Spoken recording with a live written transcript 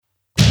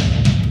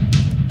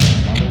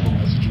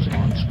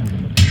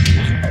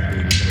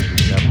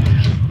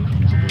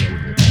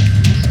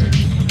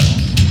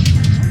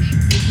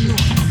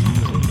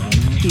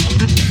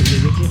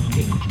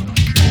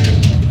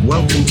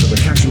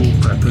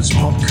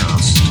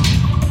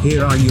podcast.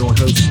 Here are your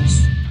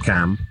hosts,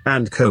 Cam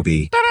and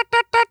Kobe.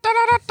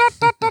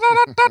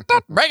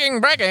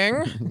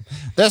 Breaking.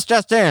 This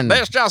just in.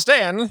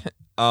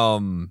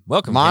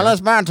 Welcome.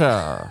 Mindless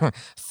banter.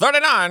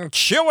 39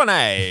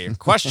 Q&A,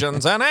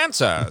 questions and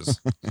answers,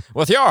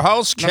 with your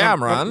hosts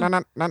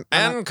Cameron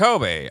and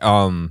Kobe.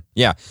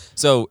 Yeah.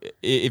 So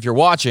if you're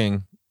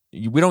watching,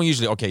 we don't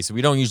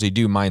usually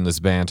do mindless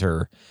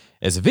banter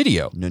as a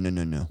video.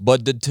 No.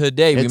 But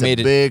today we made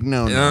a big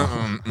no.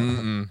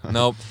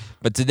 Nope.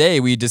 But today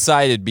we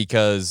decided,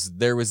 because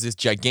there was this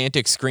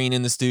gigantic screen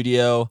in the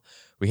studio,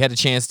 we had a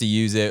chance to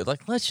use it.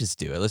 Like, let's just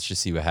do it. Let's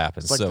just see what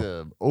happens. It's like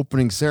the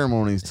opening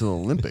ceremonies to the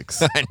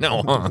Olympics. I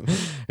know, huh?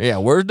 Yeah,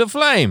 where's the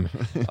flame?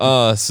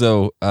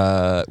 So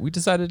we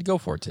decided to go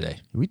for it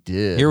today. We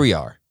did. Here we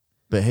are.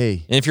 But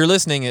hey. And if you're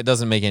listening, it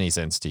doesn't make any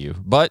sense to you.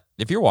 But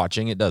if you're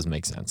watching, it does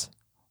make sense.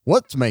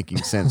 What's making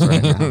sense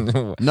right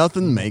now?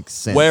 Nothing makes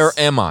sense. Where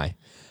am I?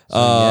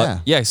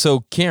 Yeah.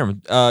 So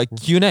Cameron,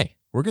 Q&A.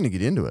 We're going to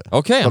get into it.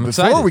 Okay, I'm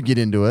excited. Before we get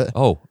into it.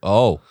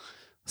 Oh.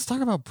 Let's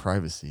talk about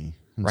privacy.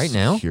 And right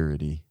now?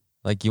 Security.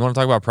 Like, you want to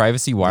talk about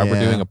privacy while we're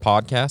doing a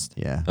podcast?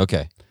 Yeah.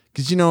 Okay.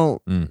 Because,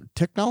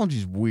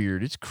 technology's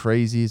weird. It's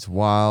crazy. It's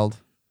wild.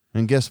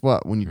 And guess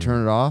what? When you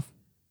turn it off,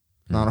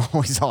 not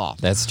always off.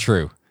 That's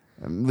true.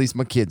 At least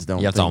my kids don't.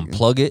 You have to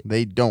unplug it?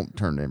 They don't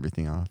turn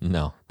everything off.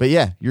 No. But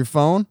yeah, your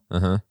phone,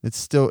 Uh-huh. it's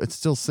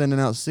still sending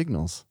out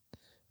signals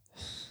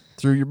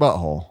through your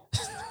butthole.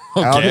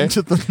 Okay. Out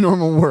into the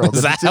normal world.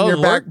 Is that it's in how your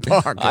it back worked?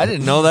 pocket. I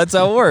didn't know that's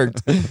how it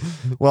worked.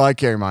 Well, I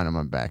carry mine on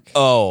my back.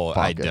 Oh, I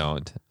Pocket.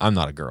 don't. I'm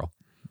not a girl.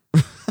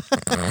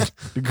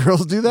 Do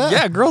girls do that?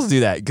 Yeah, girls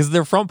do that because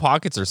their front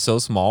pockets are so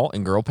small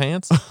in girl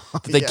pants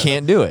that they Yeah,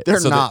 can't do it. They're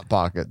So not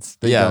pockets.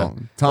 They Yeah.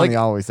 don't. Tommy Like-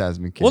 always has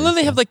me carry Well, then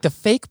they have stuff. like the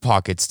fake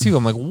pockets too.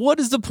 I'm like, what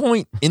is the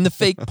point in the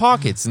fake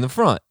pockets in the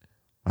front?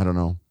 I don't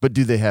know. But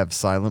do they have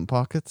silent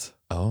pockets?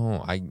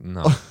 Oh,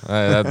 no.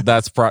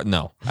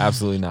 No,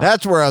 absolutely not.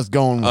 That's where I was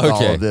going with all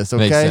okay. of this,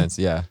 okay? Makes sense.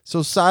 Yeah.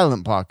 So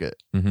silent pocket,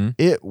 Mm-hmm.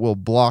 it will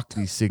block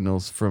these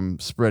signals from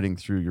spreading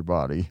through your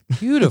body.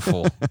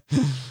 Beautiful.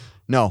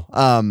 No.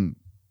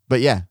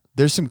 But yeah,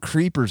 there's some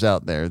creepers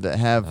out there that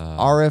have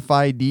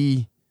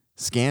RFID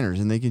scanners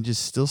and they can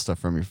just steal stuff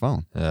from your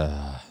phone.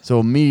 So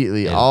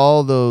immediately Yeah.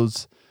 all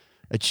those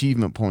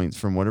achievement points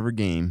from whatever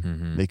game,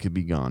 Mhm. they could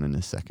be gone in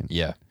a second.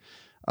 Yeah.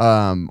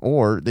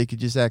 Or they could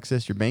just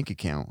access your bank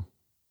account.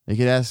 They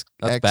could That's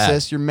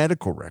access your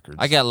medical records.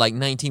 I got like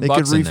 19 They could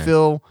bucks in there.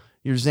 refill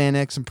your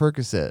Xanax and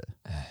Percocet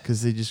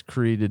because they just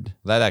created.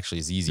 That actually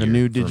is easier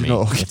new for me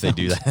digital if they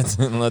do that.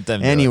 Let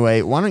them do it.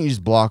 Anyway, why don't you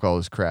just block all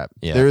this crap?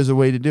 Yeah. There is a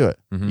way to do it.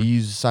 Mhm. You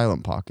use a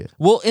silent pocket.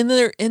 Well, and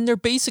they're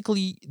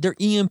basically they're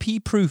EMP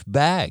proof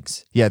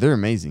bags. Yeah, they're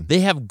amazing.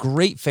 They have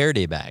great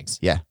Faraday bags.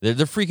 Yeah. They're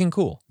freaking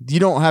cool. You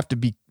don't have to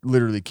be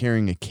literally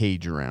carrying a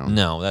cage around.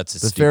 No, that's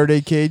The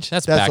Faraday cage,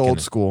 That's back in old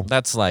the- school.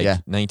 That's like Yeah.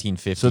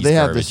 1950s. So they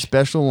have garbage. this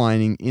special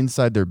lining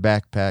inside their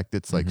backpack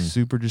that's like Mhm.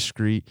 super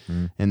discreet,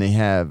 Mhm. and they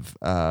have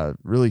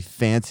really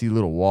fancy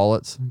little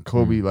wallets.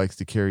 Kobe Mm-hmm. likes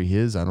to carry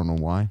his. I don't know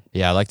why.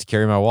 Yeah, I like to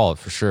carry my wallet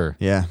for sure.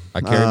 Yeah,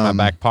 I carry it in my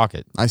back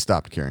pocket. I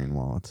stopped carrying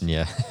wallets.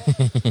 Yeah.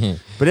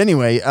 But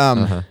anyway,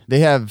 Uh-huh.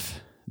 they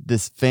have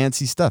this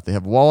fancy stuff. They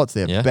have wallets, they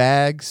have Yeah.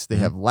 bags, they Mhm.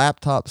 have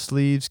laptop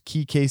sleeves,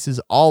 key cases.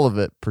 All of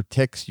it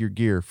protects your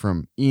gear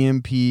from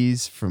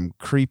EMPs, from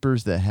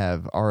creepers that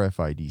have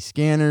RFID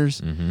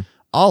scanners. Mhm.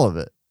 All of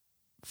it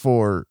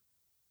for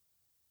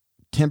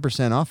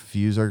 10% off if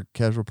you use our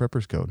Casual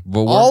Preppers code.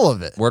 Well, all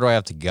of it. Where do I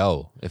have to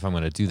go if I'm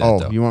going to do that,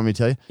 though? You want me to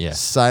tell you? Yeah.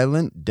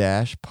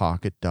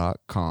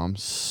 silent-pocket.com/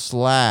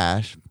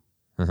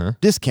 Uh-huh.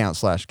 discount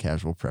 /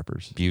 Casual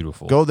Preppers.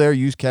 Beautiful. Go there,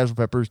 use Casual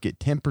Preppers, get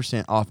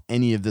 10% off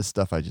any of this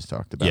stuff I just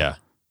talked about. Yeah.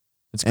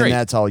 It's And great.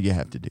 that's all you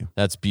have to do.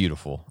 That's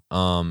beautiful.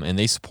 And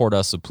they support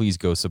us, so please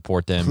go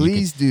support them.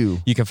 Please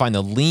do. You can find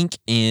the link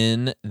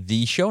in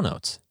the show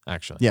notes,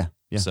 actually. Yeah.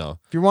 Yeah. So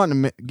If you're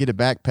wanting to get a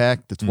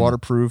backpack that's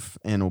waterproof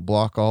and will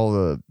block all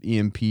the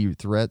EMP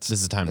threats,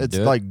 this is the time to it's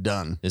do it. like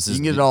done. This You is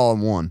can get the- it all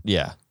in one.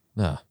 Yeah.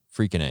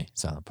 Freaking A.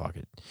 Silent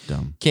Pocket.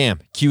 Dumb. Cam,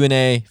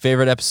 Q&A,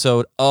 favorite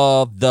episode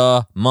of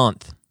the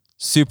month.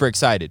 Super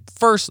excited.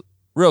 First,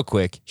 real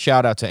quick,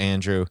 shout out to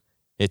Andrew.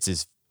 It's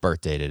his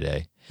birthday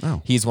today.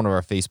 Oh. He's one of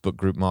our Facebook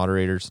group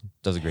moderators.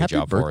 Does a great Happy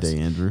job for birthday,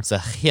 us. Andrew. It's a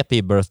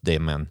happy birthday,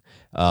 man.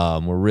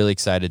 We're really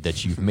excited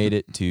that you've made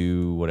it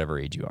to whatever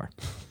age you are.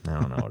 I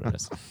don't know what it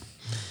is.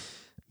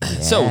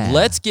 So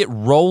let's get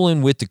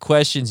rolling with the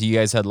questions. You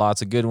guys had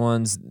lots of good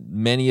ones.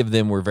 Many of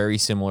them were very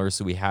similar,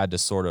 so we had to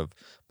sort of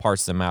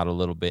parse them out a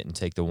little bit and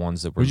take the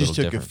ones that were We a little just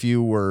took different. a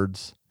few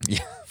words Yeah.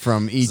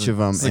 from each of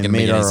them it's not and gonna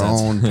make made any our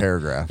sense. own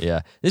paragraph.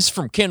 Yeah. This is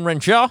from Ken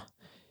Renshaw.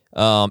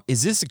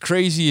 Is this the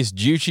craziest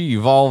juicy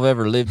you've all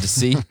ever lived to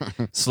see?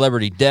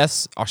 Celebrity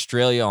deaths,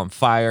 Australia on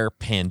fire,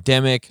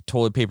 pandemic,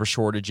 toilet paper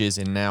shortages,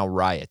 and now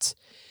riots.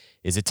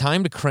 Is it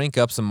time to crank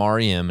up some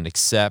REM and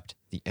accept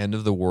the end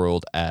of the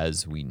world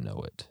as we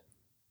know it?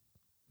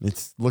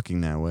 It's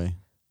looking that way.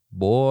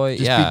 Boy,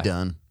 Just yeah. be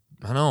done.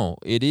 I know.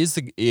 It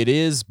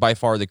is by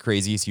far the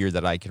craziest year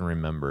that I can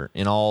remember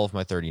in all of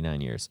my 39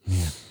 years.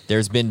 Yeah.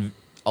 There's been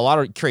a lot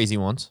of crazy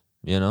ones,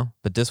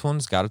 but this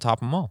one's got to top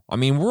them all. I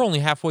mean, we're only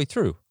halfway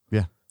through.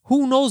 Yeah.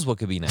 Who knows what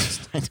could be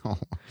next? I know.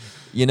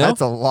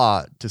 That's a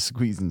lot to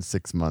squeeze in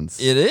 6 months.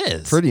 It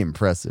is. Pretty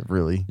impressive,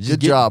 really.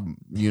 Good job,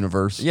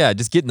 universe. Yeah,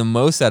 just getting the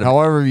most out of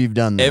However you've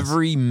done this.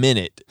 every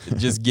minute,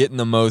 just getting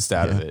the most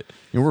out of it.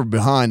 And we're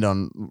behind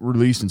on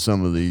releasing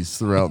some of these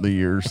throughout the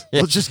years.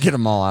 Let's just get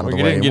them all out of the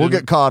way. We'll We'll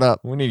get caught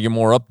up. We need to get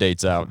more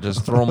updates out.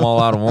 Just throw them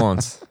all out at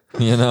once.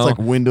 It's like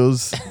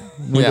Windows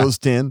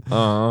 10.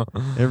 Uh-huh.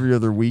 Every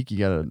other week you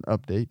got an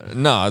update.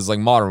 No, it's like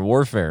Modern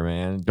Warfare,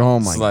 man. Oh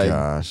It's my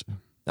gosh.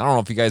 I don't know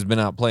if you guys been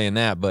out playing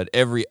that, but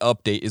every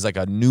update is like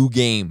a new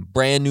game,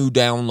 brand new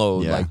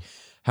download. Yeah. Like,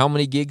 how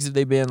many gigs have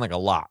they been? Like a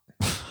lot.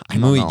 I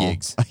don't know.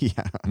 Gigs. Yeah.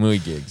 Muy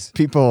gigs.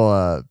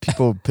 People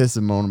piss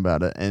and moan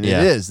about it, and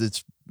Yeah. it is.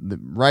 It's the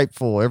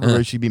rightful.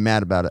 Everybody should be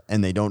mad about it,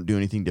 and they don't do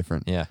anything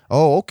different. Yeah.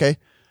 Oh, okay.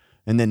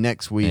 And then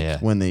next week, Yeah.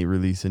 when they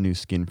release a new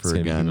skin for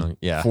a gun,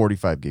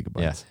 45 gigabytes.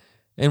 Yeah.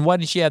 And why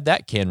did she add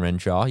that, Ken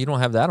Renshaw? You don't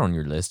have that on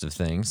your list of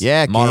things.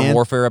 Yeah, Modern Ken.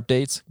 Warfare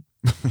updates.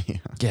 Yeah.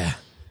 Yeah.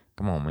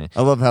 Come on, man.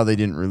 I love how they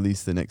didn't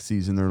release the next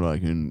season. They're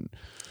like,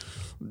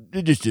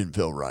 it just didn't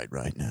feel right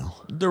now.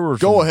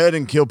 Go ahead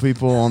and kill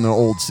people on the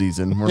old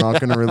season. We're not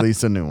going to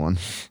release a new one.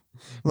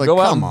 Like,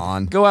 come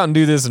on. Go out and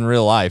do this in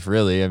real life,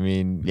 really. I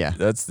mean, Yeah.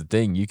 that's the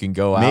thing. You can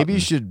go out. Maybe you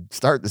and- should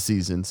start the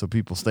season so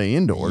people stay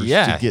indoors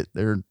Yeah. to get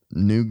their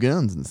new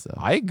guns and stuff.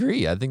 I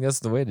agree. I think that's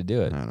the way to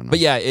do it. I don't know. But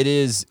yeah, it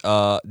is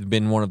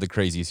been one of the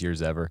craziest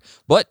years ever.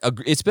 But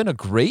it's been a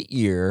great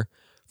year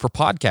for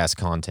podcast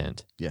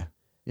content. Yeah.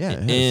 Yeah.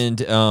 it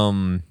is.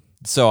 And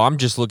so I'm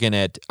looking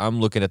at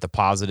the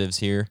positives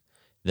here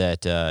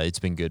that it's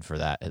been good for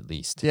that at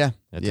least. Yeah.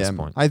 At yeah. this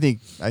point. I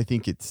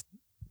think it's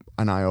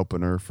an eye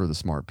opener for the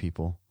smart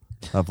people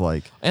of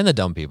like, And the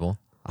dumb people.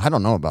 I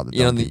don't know about the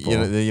You dumb don't, people.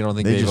 you don't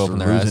think They they've just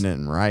opened are their eyes? losing it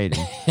and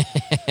rioting.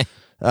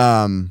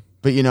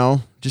 But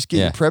just get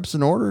Yeah. your preps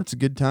in order. It's a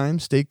good time.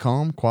 Stay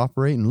calm,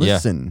 cooperate, and Yeah.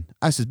 listen.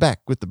 Ice is back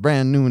with the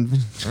brand new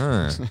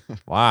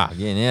Wow,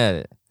 getting at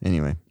it.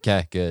 Anyway.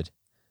 Okay, good.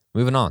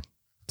 Moving on.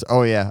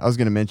 Oh yeah, I was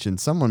gonna mention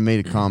someone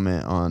made a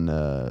comment on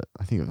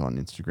I think it was on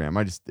Instagram.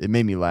 It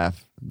made me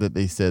laugh that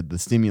they said the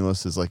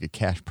stimulus is like a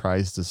cash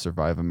prize to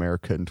survive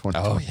America in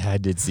 2020. Oh yeah, I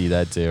did see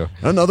that too.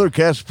 Another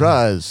cash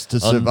prize to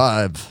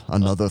survive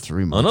another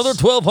 3 months. Another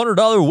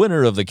 $1,200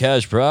 winner of the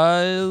cash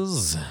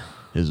prize.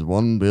 is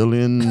 1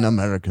 billion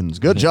Americans.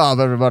 Good job,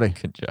 everybody.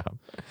 Good job.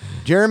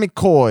 Jeremy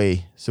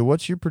Coy. So,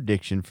 what's your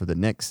prediction for the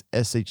next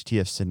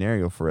SHTF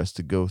scenario for us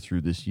to go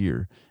through this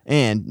year?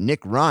 And Nick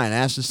Ryan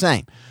asked the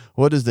same.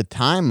 What is the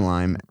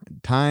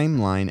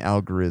timeline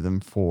algorithm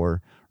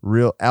for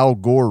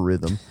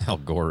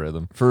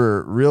algorithm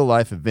for real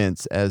life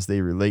events as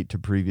they relate to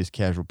previous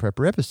Casual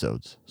Prepper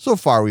episodes? So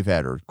far, we've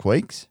had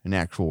earthquakes, an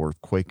actual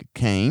earthquake at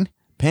Kane,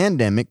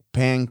 pandemic,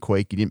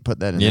 panquake. You didn't put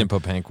that in You there.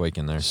 didn't put Panquake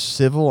in there.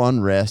 Civil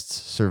unrest,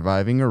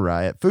 surviving a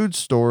riot, food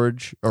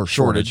storage or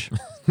Shortage.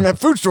 Yeah,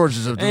 food storage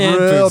is a And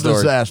real food storage.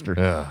 disaster.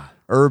 Ugh.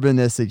 Urban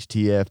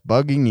SHTF,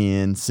 bugging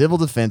in, civil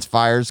defense,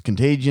 fires,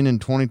 contagion in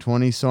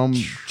 2020. So I'm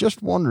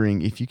just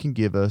wondering if you can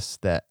give us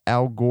that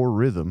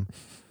algorithm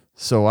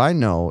so I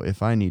know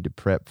if I need to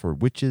prep for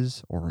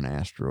witches or an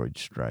asteroid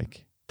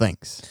strike.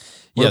 Thanks.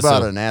 What Yeah,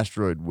 about so- an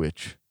asteroid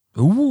witch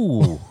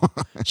Ooh.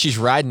 She's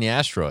riding the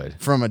asteroid.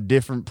 from a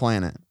different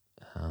planet?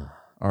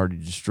 Already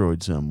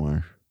destroyed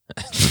somewhere.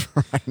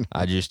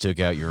 I just took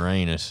out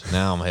Uranus.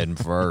 Now I'm heading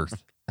for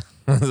Earth.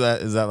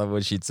 Is that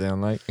what she'd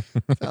sound like?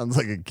 Sounds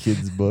like a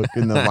kid's book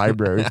in the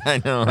library.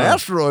 I know. Huh?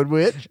 Asteroid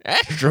witch,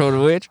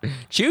 Asteroid witch.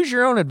 Choose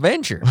your own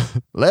adventure.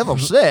 level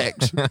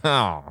 6.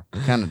 Oh.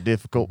 Kind of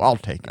difficult. I'll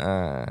take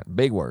it.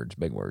 Big words.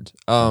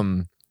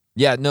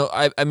 Yeah, no,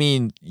 I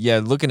mean,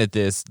 yeah, looking at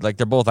this, like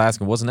they're both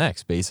asking what's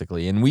next,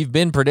 basically. And we've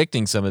been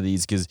predicting some of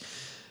these because,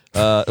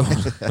 I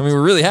mean, we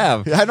really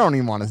have. I don't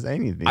even want to say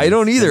anything. I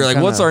don't either. I'm Like,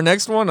 kinda- what's our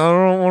next one? I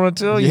don't want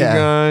to tell you Yeah.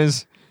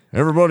 guys.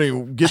 Everybody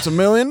gets $1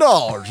 million.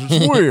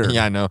 It's weird.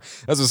 Yeah, I know.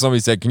 That's what somebody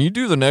said. Can you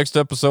do the next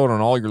episode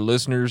on all your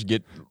listeners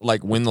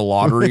win the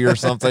lottery or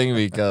something?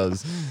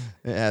 Because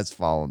It has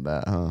followed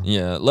that, huh?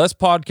 yeah, less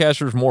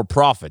podcasters, more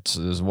profits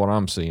is what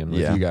I'm seeing with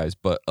Yeah. you guys.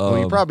 But Well,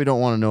 you probably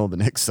don't want to know the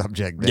next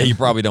subject. Then. yeah, you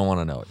probably don't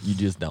want to know it. You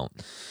just don't.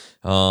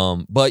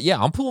 But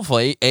yeah, I'm pulling for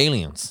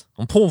aliens.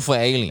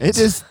 It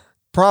is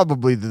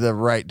probably the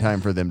right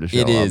time for them to show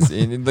It up. is.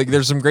 And like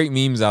there's some great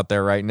memes out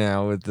there right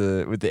now with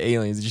the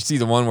aliens. Did you see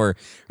the one where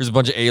there's a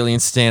bunch of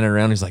aliens standing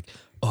around? He's like,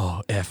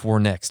 "Oh, we're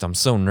next. I'm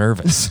so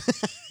nervous."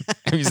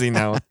 Have you seen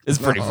that one? It's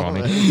pretty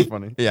funny. It's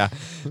funny. Yeah.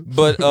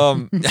 But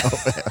oh,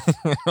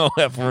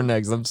 we're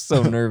next. I'm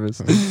so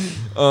nervous.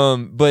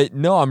 But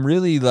no, I'm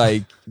really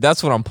like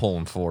that's what I'm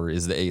pulling for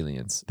is the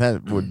aliens.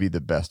 That would be the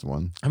best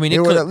one. I mean, it it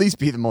would could- at least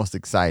be the most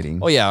exciting.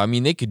 Oh yeah, I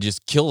mean they could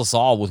just kill us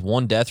all with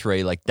one death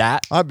ray like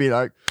that. I'd be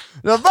like,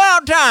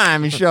 about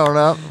time he showed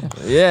up.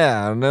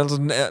 Yeah, and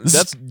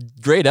that's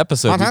great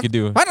episode you could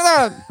do.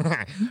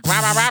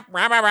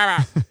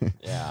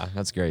 Yeah,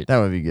 that's great. That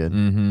would be good.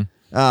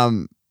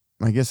 Mm-hmm.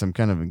 I guess I'm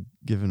kind of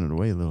giving it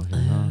away a little here.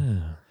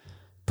 Huh?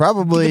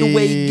 Probably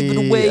Give it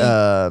away.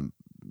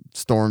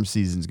 storm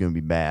season's going to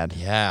be bad.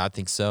 Yeah, I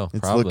think so. It's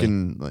probably.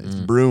 looking like it's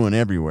brewing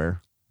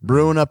everywhere.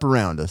 Brewing up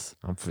around us.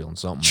 I'm feeling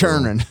something.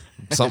 Churning. brewing.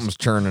 Something's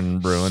churning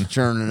and brewing.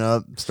 Churning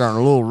up. Starting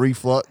a little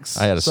reflux.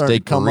 I had a starting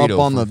steak to come up burrito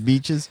on for- the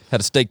beaches. Had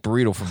a steak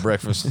burrito for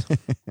breakfast.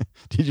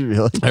 Did you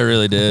really? I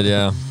really did,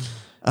 yeah.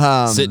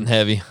 Sitting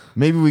heavy.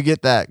 Maybe we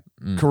get that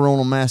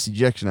coronal mass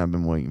ejection I've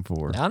been waiting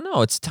for. I don't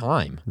know. It's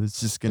time.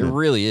 It's just It going to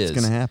really is. It's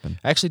going to happen.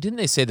 Actually, didn't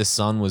they say the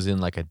sun was in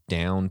like a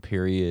down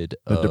period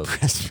A of...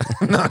 depressed.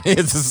 No,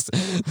 it's just,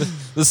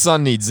 the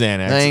sun needs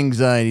Xanax. The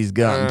anxiety's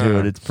gotten to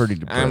it. It's pretty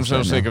depressing. I'm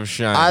so sick now. of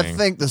shining. I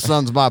think the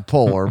sun's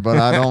bipolar, but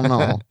I don't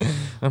know.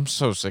 I'm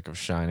so sick of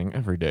shining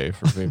every day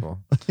for people.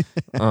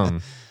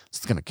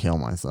 It's going to kill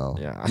myself.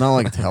 Yeah. Not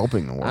like it's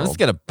helping the world. I'm just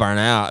gonna burn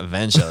out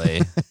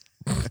eventually.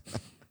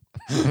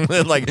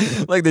 like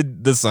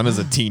the son is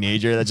a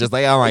teenager that's just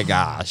like, oh my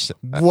gosh,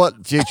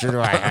 What future do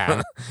I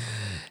have?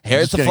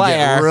 here's It's the gonna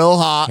flare. get real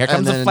hot. Here comes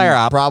and the then flare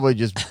up. Probably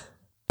just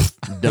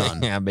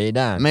done. Yeah, be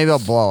done. Maybe I'll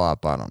blow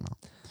up. I don't know.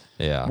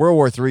 Yeah, World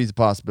War III is a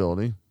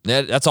possibility.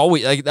 that's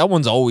always like that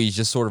one's always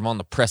just sort of on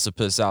the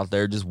precipice out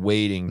there, just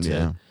waiting to.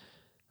 Yeah.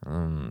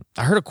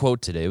 I heard a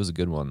quote today. It was a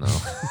good one though.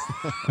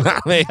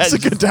 It's a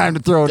good time to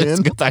throw it It's a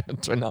in. good time to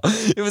turn out.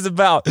 It was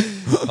about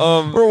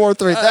World War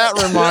III. That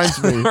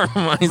reminds me.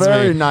 reminds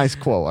Very me. nice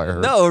quote I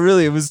heard. No,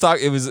 really, it was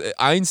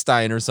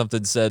Einstein or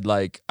something said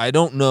like, I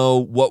don't know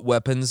what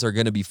weapons are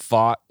going to be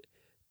fought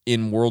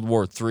in World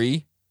War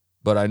III,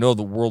 but I know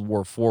the World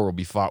War IV will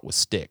be fought with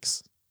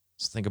sticks.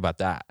 So think about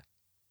that.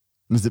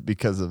 Is it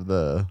because of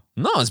the?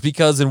 No, it's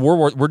because in World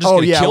War we're just Oh,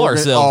 going to yeah, kill we're gonna-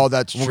 ourselves. oh,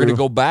 that's We're going to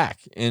true. go back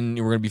and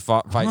we're going to be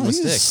fighting Oh, with he's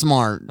sticks.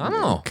 smart. I don't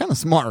know. Kind of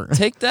smart.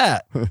 Take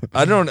that.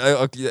 I don't.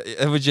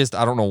 It was just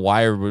I don't know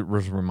why I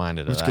was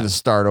reminded We're of just that. gonna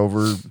start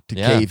over to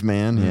Yeah.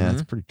 caveman. Yeah, Mhm.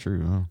 it's pretty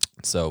true. Huh?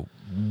 So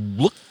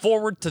look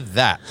forward to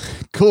that.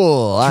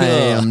 Cool. I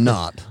Yeah. am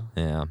not.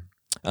 Yeah.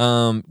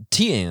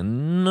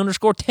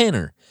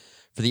 TN_Tanner.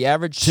 For the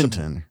average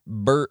Tintin.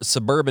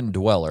 suburban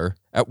dweller,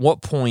 at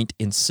what point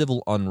in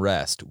civil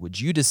unrest would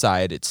you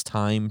decide it's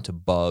time to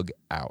bug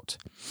out?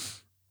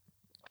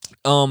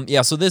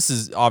 Yeah, so this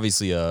is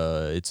obviously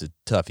it's a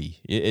toughie.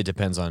 It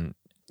depends on,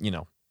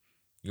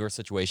 your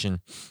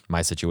situation,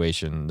 my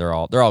situation. They're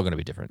all going to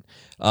be different.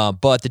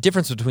 But the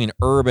difference between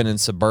urban and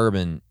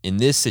suburban in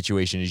this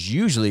situation is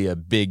usually a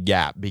big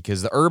gap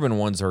because the urban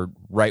ones are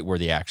right where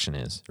the action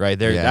is, right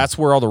there. Yeah. That's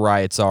where all the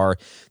riots are.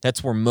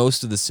 That's where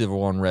most of the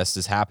civil unrest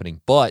is happening.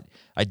 But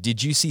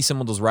did you see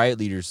some of those riot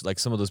leaders, like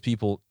some of those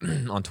people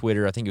on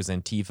Twitter? I think it was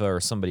Antifa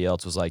or somebody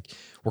else was like,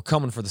 "We're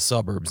coming for the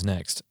suburbs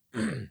next."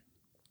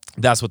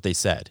 That's what they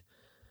said.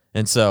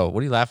 And so,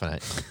 what are you laughing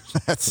at?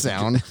 That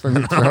sound from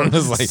your throat.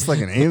 It's like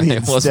an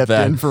alien It was stepped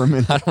bad. in for a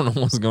minute. I don't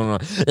know what's going on.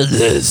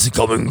 This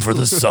coming for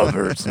the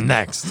suburbs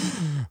next.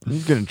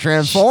 You're gonna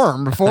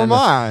transform before my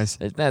eyes.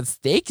 It's that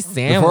steak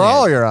sandwich. Before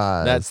all your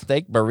eyes. That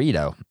steak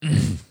burrito.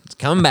 It's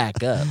coming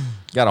back up.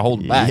 Got to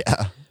hold it back.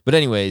 Yeah. But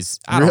anyways,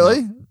 I don't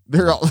Really? know.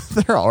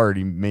 They're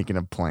already making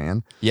a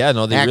plan. Yeah,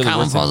 no, they They're really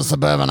coming were. for the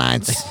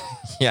suburbanites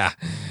Yeah.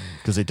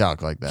 because they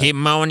talk like that. Keep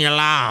mowing your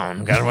lawn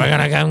because we're going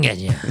to come get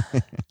you.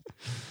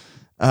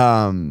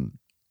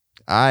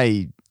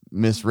 I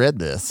misread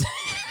this.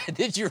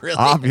 Did you really?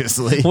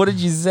 Obviously. What did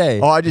you say?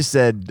 Oh, I just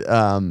said.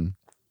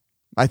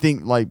 I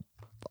think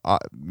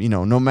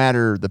no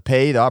matter the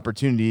pay, the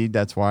opportunity.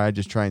 That's why I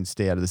just try and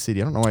stay out of the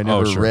city. I don't know. I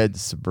never sure. read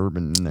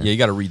suburban in there. Yeah, you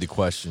got to read the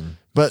question.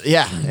 But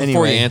yeah. Before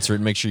Anyway, you answer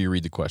it, make sure you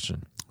read the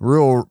question.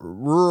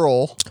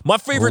 rural. My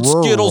favorite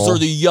Rural. Skittles are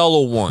the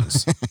yellow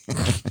ones.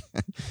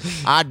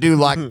 I do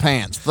like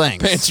pants.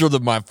 Thanks. Pants are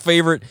my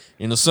favorite.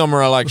 In the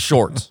summer, I like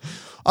shorts.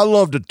 I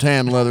love to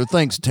tan leather.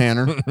 Thanks,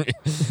 Tanner.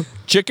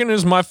 Chicken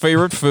is my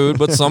favorite food,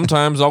 but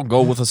sometimes I'll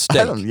go with a I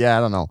steak.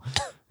 don't know.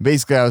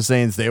 Basically, I was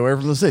saying stay away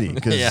from the city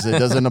because Yeah. it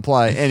doesn't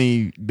apply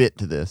any bit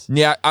to this.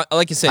 Yeah,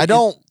 like I said, I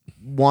don't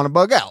want to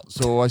bug out,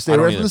 so I stay I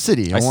don't away from either. the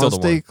city. I I still want to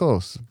don't stay wanna.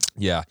 close.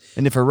 Yeah,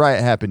 And if a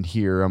riot happened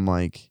here, I'm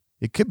like,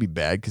 it could be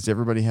bad because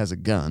everybody has a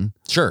gun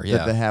sure. that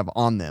Yeah, they have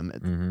on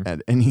them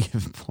at any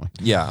given point.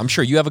 yeah. I'm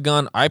sure you have a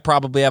gun. I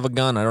probably have a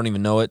gun. I don't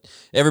even know it.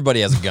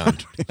 Everybody has a gun.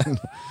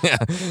 Yeah.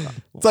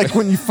 It's like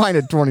when you find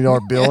a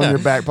 $20 bill in Yeah. your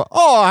back pocket.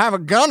 Oh, I have a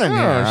gun in Oh,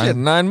 here. shit,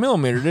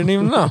 9mm. Didn't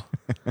even know.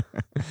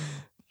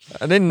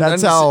 I didn't.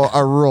 That's how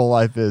our rural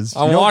life is.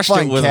 I You don't washed it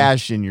find with 'em.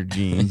 cash in your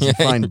jeans. You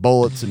find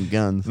bullets and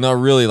guns. No,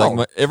 really. Like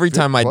Oh, every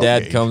time my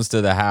dad okay. comes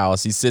to the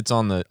house, he sits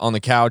on the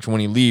couch.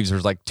 When he leaves,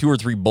 there's like 2 or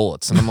 3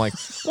 bullets, and I'm like,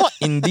 "What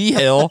in the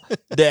hell,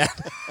 Dad?"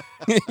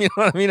 You know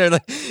what I mean? Or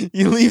like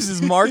he leaves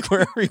his mark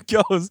wherever he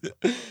goes.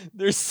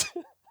 There's.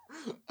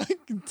 I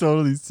can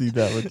totally see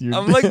that with you.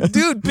 I'm like,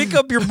 dude, pick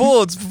up your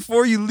bullets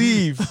before you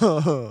leave. Next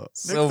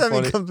So time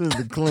funny. he comes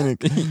into the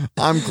clinic,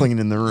 I'm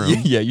cleaning the room.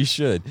 Yeah, you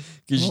should.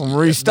 'Cause I'm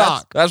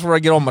restock. That's where I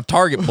get all my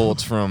Target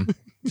bullets from.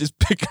 Just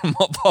pick them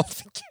up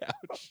off the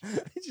couch.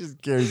 He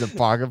just carries a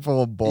pocket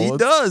full of bullets. He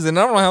does, and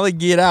I don't know how they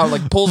get out.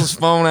 Like pulls his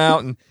phone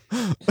out and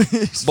a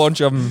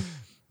bunch of them.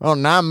 Oh,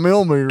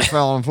 9mm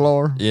fell on the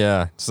floor.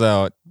 Yeah.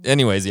 So,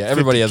 anyways, yeah,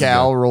 everybody has a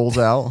cow gun. rolls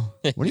out.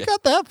 What do you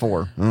got that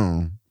for?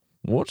 Oh,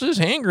 What's this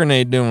hand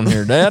grenade doing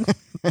here, Dad?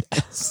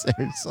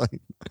 Seriously.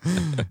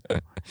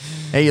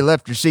 Hey, you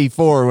left your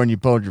C4 when you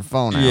pulled your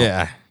phone out.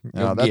 Yeah.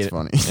 Oh, Go that's get it.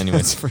 funny.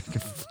 Anyways. That's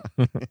freaking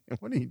funny.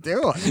 What are you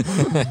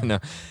doing? No.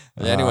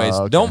 Anyways,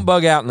 okay. don't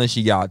bug out unless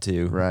you got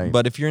to. Right.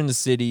 But if you're in the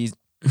cities,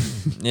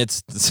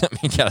 it's something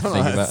you got to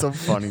think about. That's so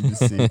funny to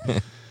see.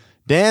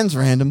 Dan's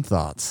Random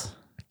Thoughts.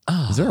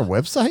 Is there a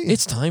website?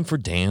 It's time for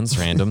Dan's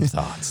Random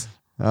Thoughts.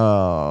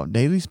 Oh,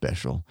 daily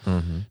special.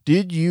 Mm-hmm.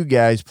 Did you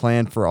guys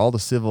plan for all the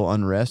civil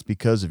unrest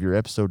because of your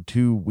episode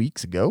 2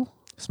 weeks ago?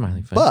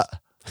 Smiley face. But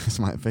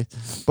smiley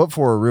face. But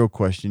for a real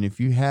question, if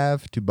you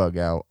have to bug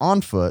out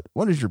on foot,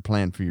 what is your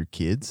plan for your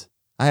kids?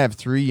 I have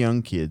 3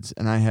 young kids,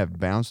 and I have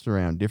bounced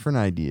around different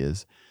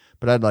ideas,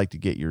 but I'd like to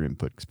get your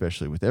input,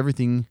 especially with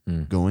everything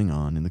going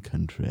on in the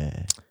country.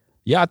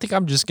 Yeah, I think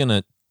I'm just going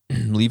to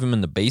leave them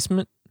in the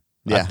basement.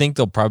 I Yeah. think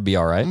they'll probably be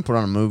all right. I'm going to put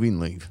on a movie and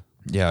leave.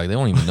 Yeah, they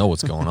don't even know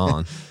what's going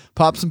on.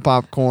 Pop some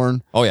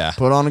popcorn, Oh, yeah.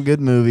 put on a good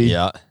movie,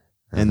 Yeah.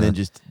 and then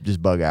just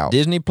bug out.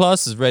 Disney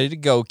Plus is ready to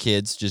go,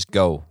 kids. Just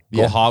go.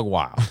 Go Yeah. hog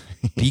wild.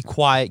 Be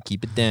quiet.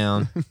 Keep it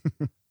down.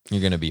 You're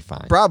going to be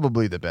fine.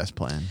 Probably the best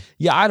plan.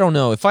 Yeah, I don't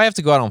know. If I have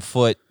to go out on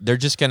foot, they're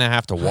just going to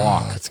have to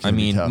walk. It's I gonna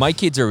be mean, tough. my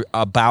kids are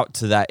about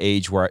to that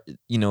age where,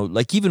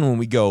 like even when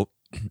we go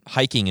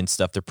hiking and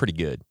stuff, they're pretty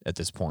good at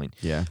this point.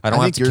 Yeah. I don't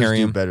have think to yours carry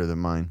do them. better than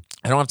mine.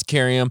 I don't have to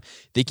carry them.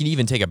 They can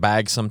even take a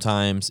bag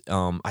sometimes.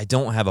 I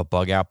don't have a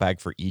bug out bag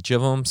for each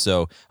of them.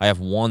 So I have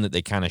one that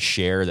they kind of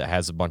share that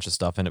has a bunch of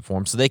stuff in it for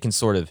them. So they can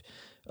sort of,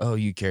 oh,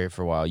 you carry it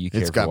for a while. You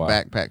carry It's it for a got while.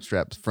 backpack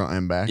straps front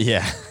and back.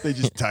 Yeah. They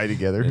just tie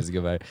together. There's a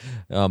good bag.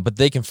 But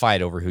they can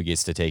fight over who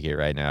gets to take it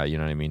right now. You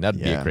know what I mean?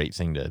 That'd be a Yeah. great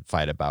thing to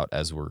fight about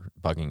as we're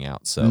bugging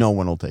out. So No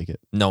one will take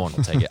it. no one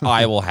will take it.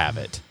 I will have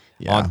it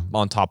Yeah.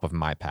 on top of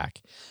my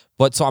pack.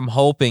 But so I'm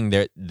hoping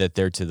that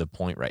they're to the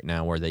point right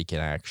now where they can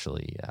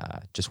actually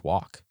just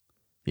walk.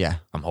 Yeah.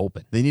 I'm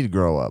hoping. They need to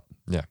grow up.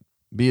 Yeah.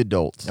 Be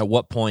adults. At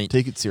what point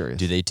Take it serious.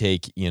 do they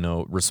take,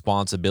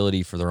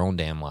 responsibility for their own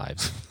damn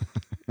lives?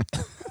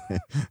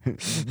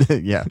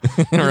 Yeah.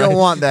 You don't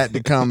want that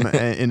to come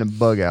in a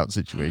bug out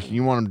situation.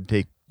 You want them to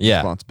take Yeah,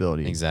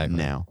 responsibility exactly.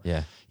 now.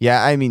 Yeah.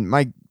 Yeah. I mean,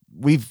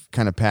 we've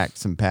kind of packed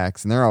some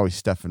packs, and they're always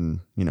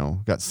stuffing,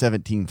 got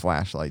 17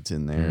 flashlights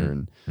in there.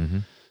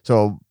 And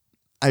so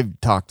I've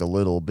talked a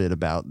little bit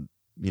about,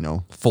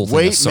 Full thing of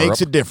weight syrup.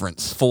 makes a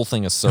difference. Full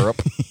thing of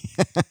syrup.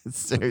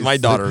 Seriously. My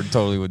daughter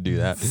totally would do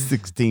that.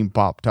 16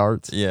 Pop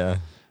Tarts. Yeah.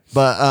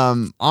 But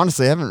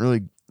honestly, I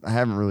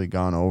haven't really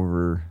gone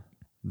over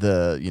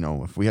the,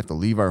 if we have to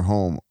leave our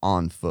home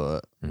on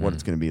foot, what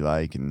it's going to be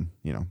like, and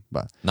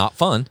but Not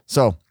fun.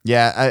 so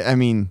yeah, I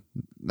mean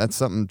that's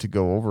something to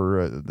go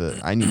over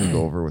that I need to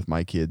go over with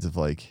my kids. Of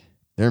like,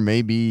 there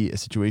may be a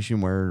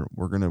situation where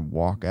we're going to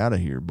walk out of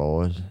here,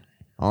 boys,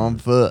 on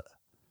foot,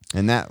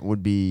 and that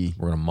would be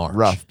We're gonna march.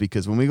 rough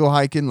because when we go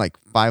hiking like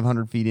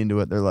 500 feet into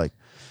it, they're like,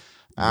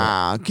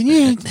 can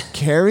you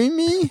carry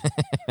me?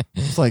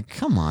 It's like,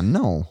 come on,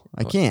 no,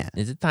 I can't.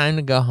 Is it time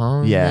to go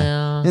home? Yeah.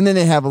 now? And then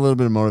they have a little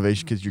bit of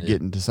motivation because you're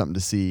getting to something to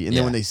see. And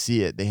then Yeah. when they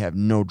see it, they have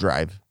no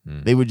drive.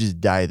 They would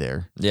just die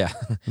there. Yeah.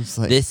 It's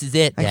like, This is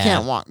it. I Dad.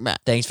 can't walk back.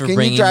 Thanks for Can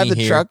bringing you drive me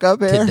the here truck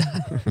up here?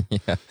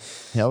 Yeah.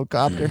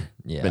 Helicopter?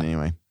 Yeah. But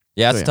anyway.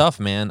 Yeah, it's So, yeah. tough,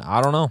 man.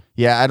 I don't know.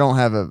 Yeah, I don't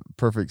have a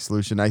perfect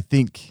solution. I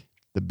think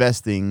the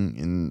best thing,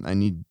 and I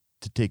need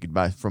to take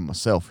advice from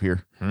myself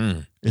here,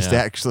 is to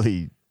Yeah.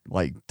 actually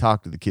like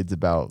talk to the kids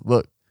about,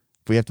 look,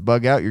 if we have to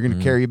bug out, you're going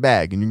to carry a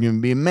bag and you're going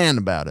to be a man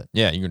about it.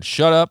 Yeah, you're gonna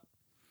shut up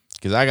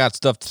because I got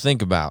stuff to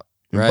think about.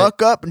 And Right?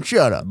 buck up and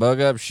shut up. Bug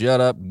up, shut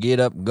up, get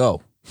up,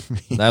 go.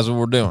 That's what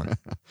we're doing.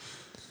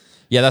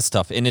 Yeah, that's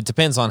tough. And it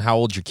depends on how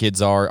old your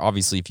kids are.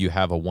 Obviously, if you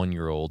have a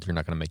 1-year-old, you're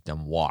not going to make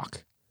them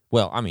walk.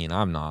 Well, I mean,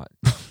 I'm not.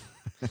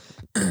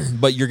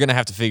 But you're going to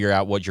have to figure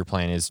out what your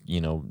plan is,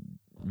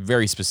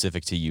 very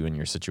specific to you and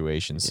your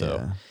situation. So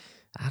Yeah.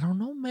 I don't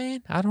know,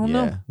 man. I don't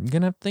know. Yeah. You're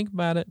going to have to think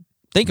about it.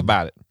 Think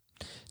about it.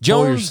 Pull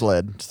your Jones.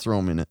 sled. Just throw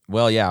them in it.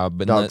 Well, yeah,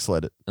 but Dog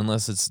sled it.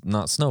 unless it's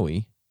not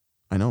snowy,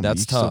 I know.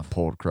 That's but you can tough. still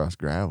pull it across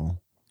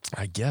gravel.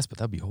 I guess, but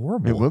that'd be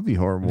horrible. It would be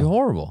horrible. It'd be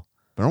horrible.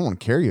 But I don't want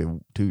to carry a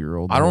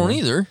 2-year-old. I don't nowhere.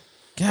 either.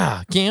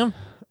 God, Cam.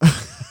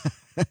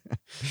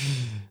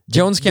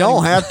 Jones County.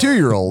 Don't have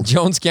 2-year-olds.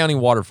 Jones County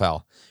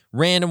waterfowl.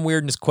 Random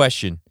weirdness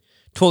question.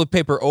 Toilet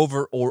paper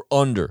over or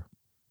under?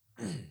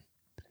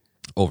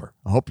 Over.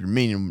 I hope you're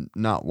meaning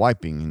not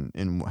wiping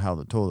in how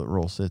the toilet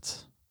roll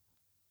sits.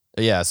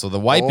 Yeah, so the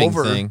wiping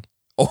Over. thing.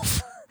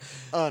 Over.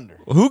 Under.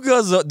 Who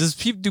goes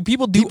do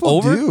people do People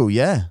over? do,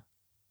 yeah.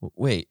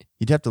 Wait.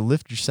 You'd have to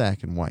lift your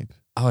sack and wipe.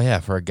 Oh yeah,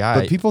 for a guy.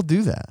 But people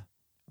do that.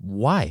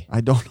 Why?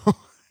 I don't know.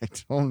 I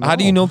don't know. How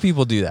do you know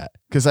people do that?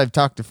 Because I've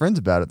talked to friends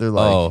about it. They're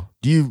like, Oh.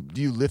 do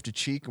you lift a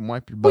cheek and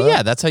wipe your butt? Well,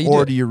 yeah, that's how you do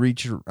Or it. do you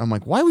reach your... I'm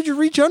like, why would you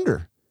reach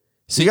under?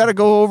 So See, you got to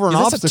go over an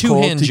That's a obstacle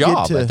two-hand to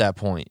job get to... at that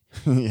point.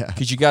 yeah.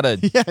 Because you gotta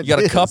Yeah, you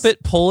gotta it cup is.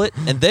 it, pull it,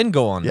 and then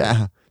go on.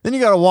 Yeah. Then you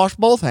got to wash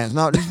both hands,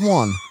 not just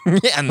one.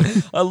 Yeah,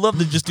 and I love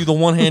to just do the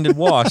one-handed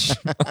wash.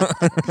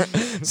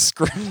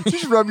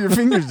 Just rub your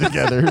fingers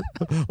together.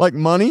 Like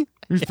money.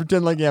 Just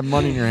pretend like you have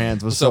money in your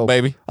hands with What's up, soap.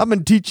 baby? I've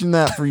been teaching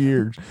that for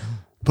years.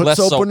 Put Less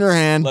soap soap. in your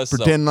hand, Less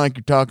pretend like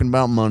you're talking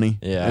about money,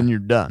 Yeah. and you're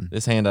done.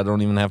 This hand I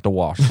don't even have to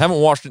wash. Haven't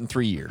washed it in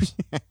 3 years.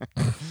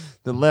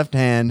 The left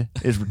hand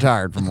is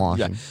retired from Yeah.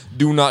 washing.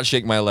 Do not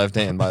shake my left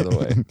hand, by the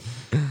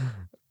way.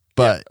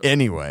 But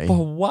anyway, But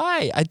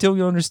why? I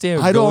don't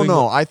understand. I don't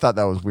know. I thought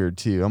that was weird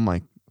too. I'm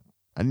like,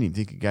 I didn't even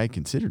think a guy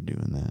considered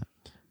doing that.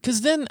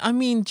 Because then, I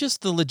mean,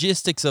 just the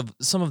logistics of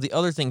some of the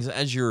other things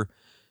as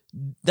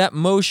that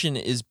motion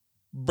is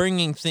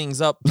bringing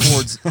things up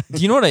towards,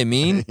 do you know what I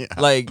mean? Yeah.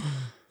 Like,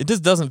 it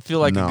just doesn't feel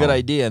like No. a good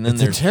idea. And then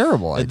It's a there's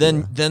terrible and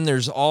idea. then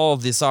there's all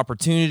of this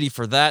opportunity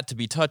for that to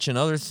be touching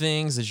other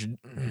things as you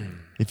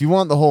If you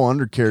want the whole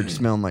undercarriage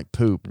smelling like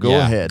poop, go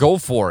Yeah, ahead. Go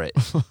for it,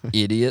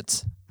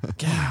 idiots.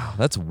 God,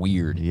 that's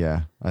weird.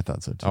 Yeah, I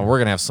thought so too. Oh, we're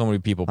gonna have so many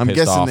people I'm pissed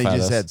guessing off they at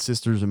just us. had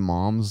sisters and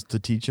moms to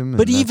teach them.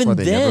 But that's even why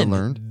they then, never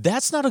learned.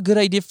 that's not a good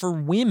idea for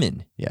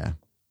women Yeah,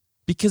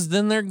 because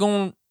then they're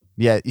going.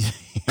 yeah.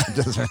 It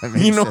doesn't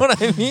make You know sense.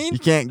 what I mean? You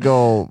can't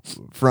go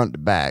front to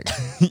back.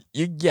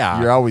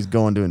 Yeah, You're always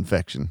going to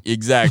infection.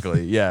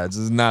 exactly. Yeah, it's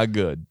just not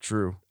good.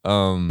 True.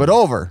 But But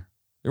over.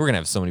 we're gonna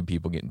have so many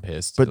people getting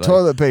pissed. But Like,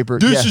 toilet paper.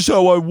 This yeah. is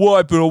how I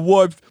wipe, and I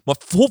wiped. My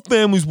whole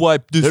family's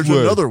wiped this There's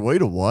way. another way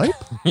to wipe.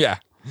 Yeah.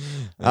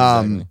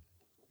 Um,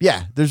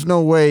 Yeah, there's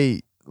no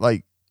way.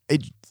 Like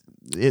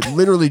it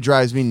literally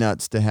drives me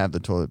nuts to have the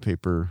toilet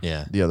paper.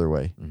 Yeah. the other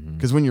way. Mhm.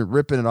 Because when you're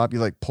ripping it off, you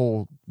like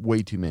pull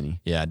way too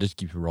many. Yeah, just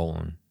keep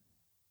rolling.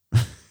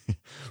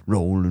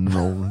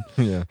 Rolling.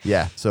 Yeah.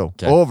 Yeah. So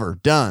 'Kay. over,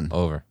 done.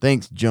 Over.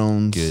 Thanks,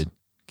 Jones Good.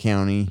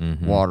 County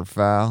Mhm.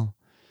 Waterfowl.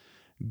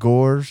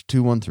 Gores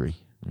 213.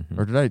 Mhm.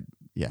 Or did I?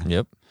 Yeah.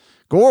 Yep.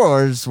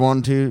 Gores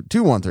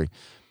 213.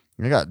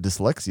 I got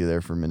dyslexia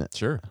there for a minute.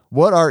 Sure.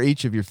 What are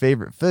each of your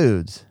favorite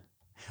foods?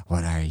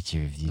 What are each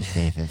of your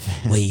favorite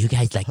foods? What you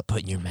guys like to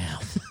put in your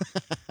mouth?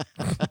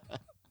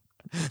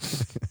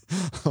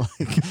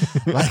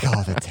 like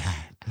all the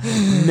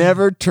time.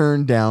 Never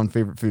turn down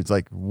favorite foods.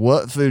 Like,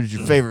 what food is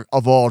your favorite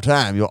of all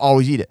time? You'll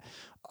always eat it.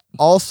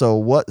 Also,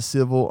 what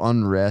civil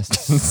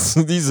unrest?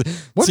 These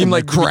What seem in the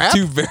like crap?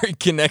 two very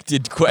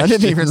connected I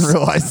questions. didn't even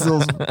realize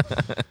those.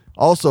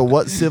 Also,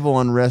 what civil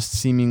unrest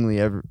seemingly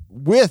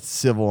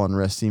civil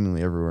unrest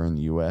seemingly everywhere in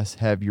the U.S.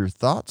 Have your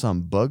thoughts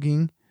on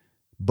bugging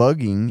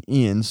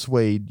in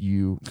swayed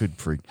you good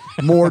freak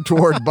more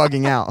toward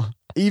bugging out?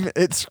 Even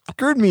it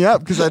screwed me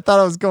up because I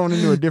thought I was going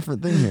into a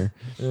different thing here.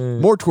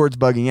 More towards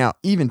bugging out,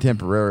 even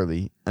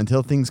temporarily,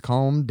 until things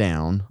calm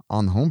down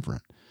on the home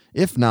front.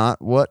 If not,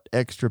 what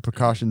extra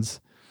precautions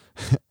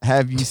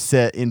have you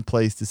set in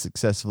place to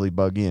successfully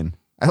bug in?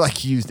 I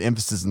like used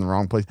emphasis in the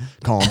wrong place.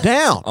 Calm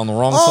down On the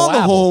wrong on the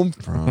syllable. home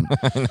front.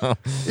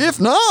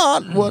 If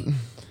not, what?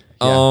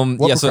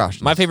 What Yeah, so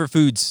precautions? my favorite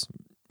foods,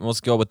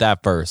 let's go with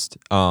that first.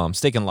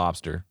 Steak and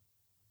lobster.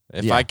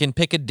 If Yeah. I can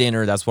pick a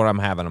dinner, that's what I'm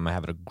having. I'm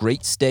having a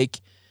great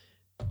steak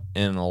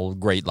and a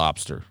great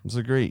lobster. It's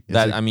a great.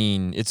 I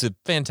mean, it's a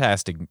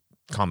fantastic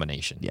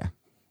combination. Yeah.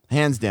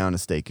 Hands down a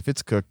steak. If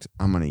it's cooked,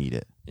 I'm gonna eat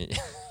it.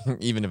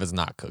 Even if it's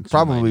not cooked. you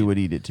Probably might would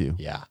eat it too.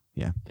 eat- Yeah.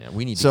 Yeah. Yeah.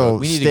 We need to So go.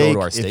 We need steak, to go to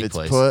our if steak it's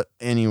place. put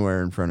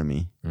anywhere in front of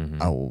me,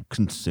 Mhm. I will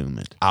consume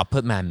it. I'll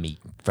put my meat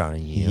in front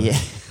of you. Yeah.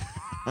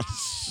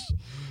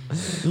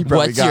 He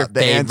probably What's your got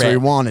the answer he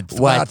favorite- wanted.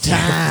 What's your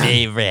time?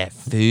 favorite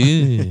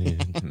food?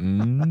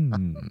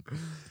 Mm.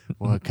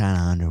 What kind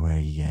of underwear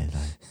you guys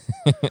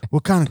like?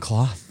 What kind of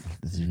cloth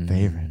is your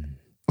favorite?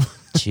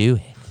 Chew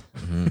it.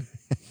 Mm.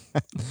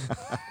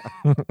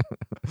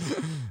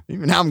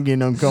 Even now I'm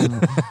getting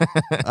uncomfortable.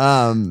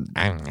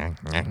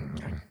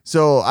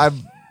 So I've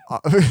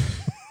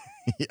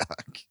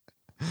yuck.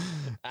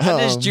 I'm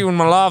just chewing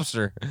my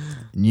lobster.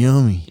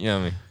 Yummy.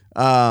 Yummy.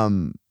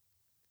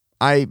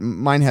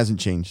 Mine hasn't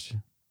changed.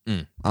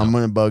 I'm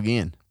gonna bug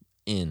in.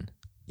 In.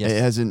 Yes.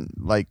 It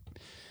hasn't like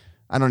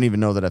I don't even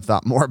know that I've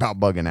thought more about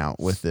bugging out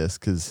with this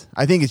because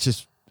I think it's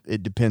just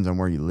it depends on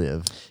where you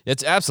live.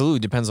 It absolutely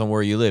depends on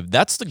where you live.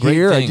 That's the great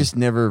Here, thing. I just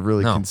never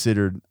really No.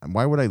 considered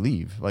why would I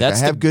leave? Like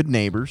That's I have the- good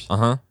neighbors.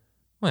 Uh-huh.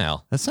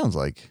 Well, That sounds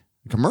like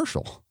a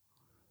commercial.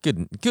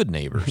 good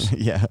neighbors.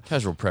 Yeah.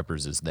 Casual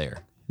Preppers is there.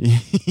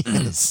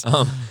 Yes.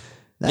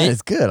 That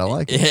is good. I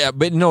like it. Yeah,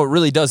 but no, it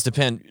really does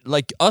depend.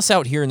 Like us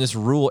out here in this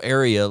rural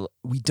area,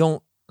 we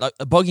don't like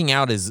bugging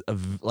out is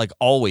like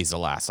always the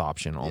last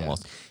option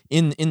almost.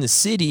 In the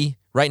city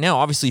right now,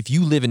 obviously, if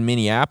you live in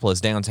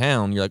Minneapolis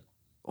downtown, you're like,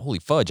 holy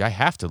fudge, I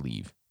have to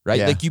leave, right?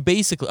 Yeah. Like you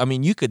basically, I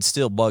mean, you could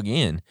still bug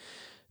in,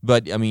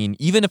 but I mean,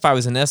 even if I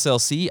was an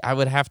SLC, I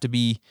would have to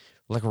be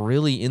like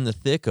really in the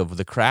thick of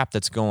the crap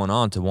that's going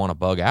on to want to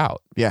bug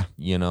out. Yeah.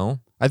 You know?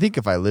 I think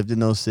if I lived in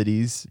those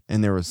cities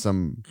and there was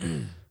some,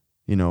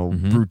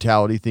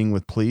 brutality thing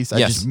with police, I'd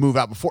Yes. just move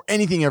out before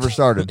anything ever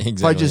started. If I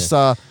Exactly, just yeah.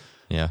 saw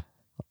Yeah.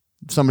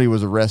 somebody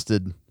was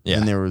arrested Yeah.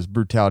 and there was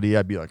brutality,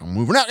 I'd be like, I'm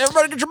moving out.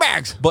 Everybody get your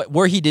bags. But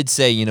where he did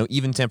say,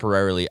 even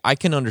temporarily, I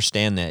can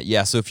understand that.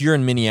 Yeah, so if you're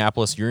in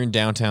Minneapolis, you're in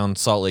downtown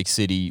Salt Lake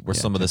City where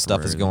some of this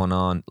stuff is going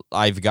on.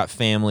 I've got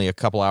family a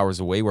couple hours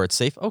away where it's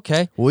safe.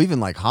 Okay. Well, even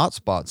like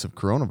hotspots of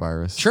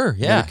coronavirus. Sure,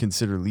 you yeah. gotta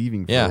consider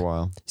leaving for Yeah. a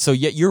while. So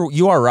yeah,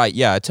 you are right.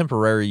 Yeah, a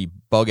temporary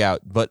bug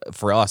out, but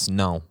for us,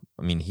 no.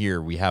 I mean,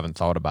 here we haven't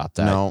thought about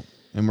that. No,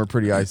 and we're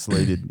pretty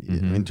isolated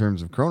in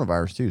terms of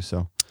coronavirus too.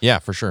 So Yeah,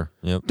 for sure.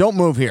 Yep. don't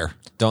move here.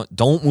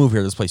 Don't move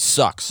here. This place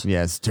sucks.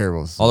 Yeah, it's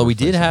terrible. It's Although the we worst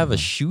place did have ever. a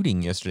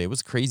shooting yesterday. It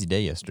was a crazy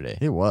day yesterday.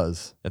 It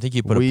was. I think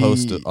you put a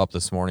post up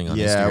this morning on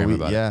Instagram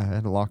about it. I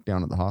had a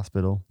lockdown at the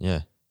hospital.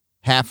 Yeah.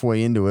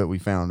 Halfway into it, we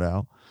found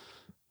out,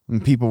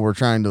 and people were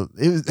trying to.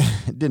 It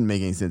didn't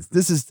make any sense.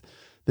 This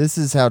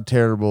is how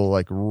terrible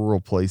like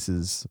rural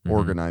places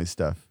organize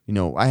stuff.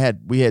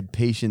 We had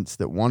patients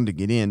that wanted to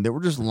get in that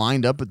were just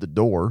lined up at the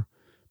door,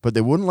 but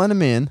they wouldn't let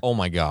them in. Oh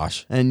my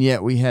gosh. And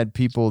yet we had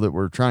people that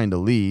were trying to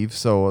leave.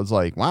 So it was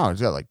like, wow,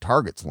 it's got like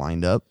targets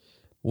lined up.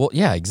 Well,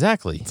 yeah,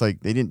 exactly. It's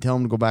like they didn't tell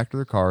them to go back to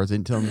their cars. They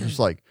didn't tell them just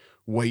like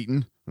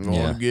waiting. I'm going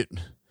Yeah. to get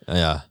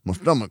Yeah. my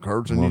stomach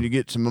hurts. I need to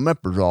get some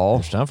omeprazole.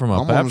 It's time for my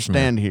I'm going pap to smear.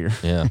 stand here.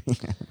 Yeah.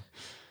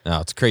 No,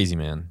 it's crazy,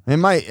 man.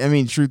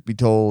 Truth be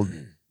told,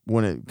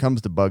 when it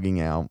comes to bugging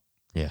out,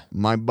 Yeah.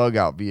 my bug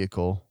out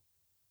vehicle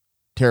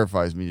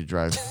terrifies me to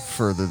drive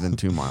further than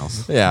 2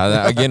 miles.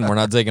 Yeah. Again, we're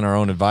not taking our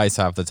own advice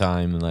half the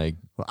time. Like,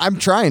 I'm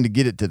trying to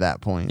get it to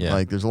that point. Yeah.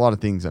 Like, there's a lot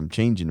of things I'm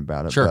changing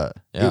about it. Sure. But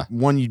Yeah.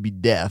 one, you'd be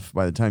deaf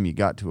by the time you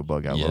got to a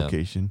bug out Yeah.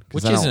 location. 'Cause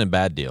which I don't- isn't a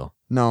bad deal.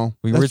 No.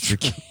 We that's raised your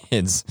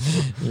kids,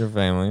 your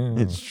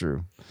family. It's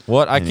true.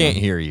 What? I Anyway. can't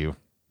hear you.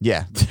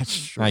 Yeah,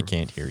 that's true. I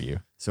can't hear you.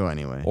 So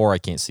anyway, Or I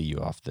can't see you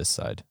off this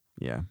side.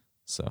 yeah.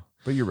 So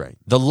But you're right.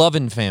 the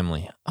Lovin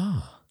family.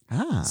 Oh,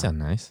 Ah. sound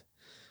nice.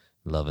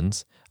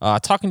 Lovins.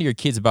 Talking to your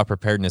kids about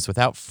preparedness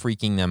without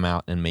freaking them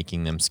out and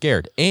making them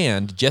scared.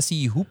 And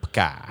Jesse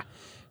Hoopka.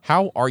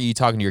 How are you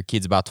talking to your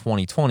kids about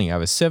 2020? I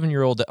have a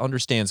 7-year-old that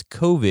understands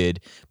COVID,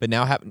 but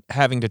now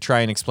having to try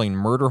and explain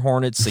murder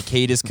hornets,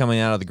 cicadas coming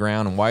out of the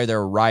ground, and why there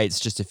are riots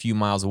just a few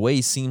miles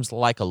away seems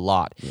like a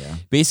lot. Yeah.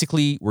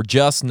 Basically, we're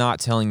just not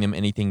telling them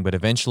anything, but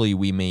eventually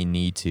we may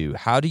need to.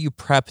 How do you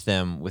prep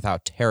them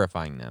without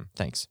terrifying them?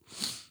 Thanks.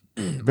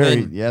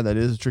 That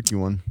is a tricky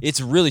one. It's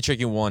a really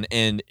tricky one,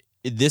 and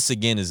this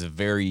again is a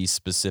very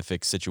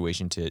specific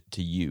situation to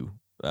you,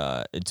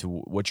 to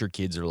what your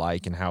kids are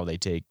like and how they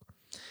take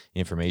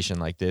information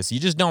like this. You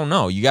just don't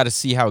know. You got to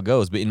see how it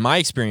goes. But in my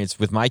experience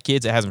with my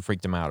kids, it hasn't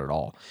freaked them out at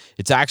all.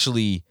 It's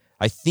actually,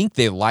 I think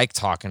they like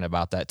talking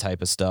about that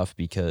type of stuff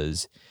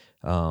because,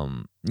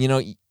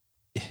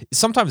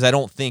 sometimes I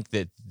don't think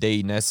that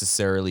they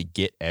necessarily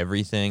get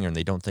everything, or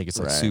they don't think it's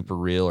like Right. super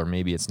real, or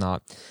maybe it's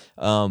not.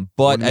 But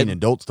But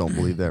adults don't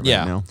believe that right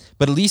yeah, now.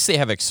 but at least they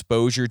have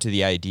exposure to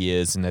the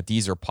ideas and that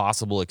these are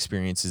possible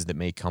experiences that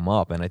may come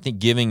up. And I think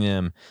giving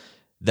them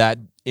that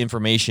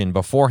information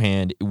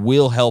beforehand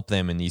will help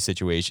them in these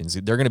situations.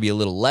 They're going to be a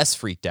little less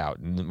freaked out.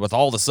 And with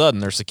all of a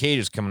sudden there's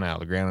cicadas coming out of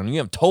the ground and you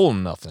haven't told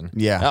them nothing.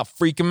 Yeah. That'll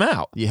freak them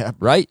out. Yeah.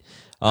 Right?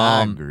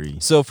 I agree.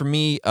 So for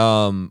me,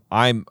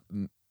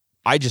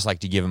 I just like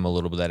to give them a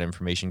little bit of that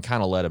information,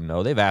 kind of let them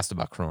know. They've asked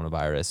about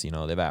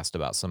coronavirus, they've asked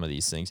about some of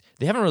these things.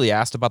 They haven't really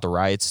asked about the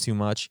riots too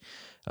much.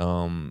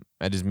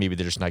 Maybe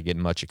they're just not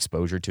getting much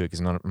exposure to it because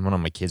none of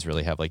my kids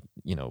really have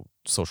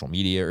social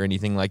media or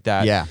anything like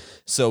that. Yeah.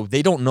 So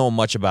they don't know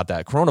much about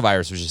that.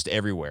 Coronavirus was just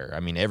everywhere.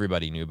 I mean,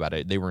 everybody knew about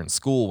it. They were in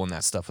school when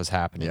that stuff was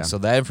happening. Yeah. So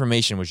that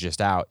information was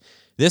just out.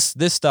 This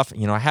stuff,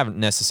 I haven't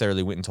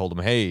necessarily went and told them,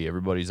 hey,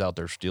 everybody's out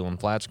there stealing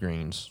flat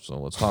screens, so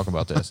let's talk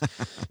about this.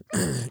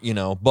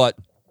 But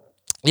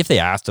if they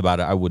asked about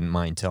it, I wouldn't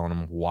mind telling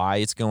them why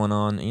it's going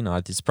on.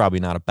 It's probably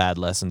not a bad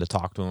lesson to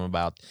talk to them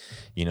about,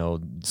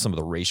 some of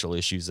the racial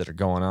issues that are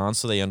going on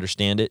so they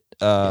understand it.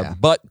 Yeah.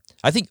 But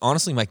I think,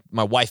 honestly,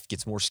 my wife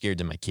gets more scared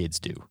than my kids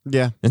do.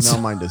 Yeah. And No,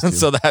 mine does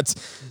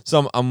too.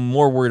 So I'm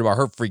more worried about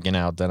her freaking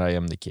out than I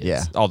am the kids.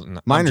 Yeah. I'm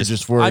Mine are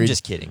just worried. I'm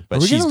just kidding, Are but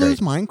we she's gonna great. lose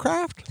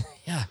Minecraft?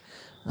 Yeah.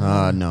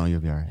 No,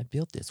 you'll be all right. I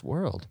built this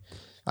world.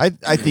 I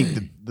think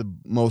the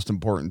most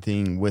important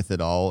thing with it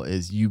all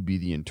is you be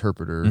the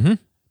interpreter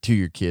to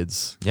your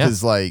kids. Yeah.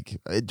 Because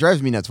it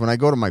drives me nuts when I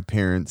go to my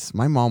parents.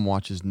 My mom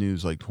watches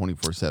news like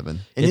 24/7, and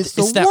it's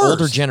the that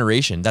worst. older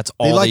generation. That's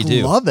all They they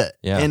do. love it.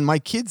 Yeah. And my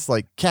kids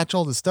catch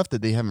all the stuff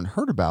that they haven't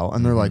heard about,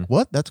 and they're like,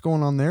 "What? That's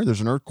going on there?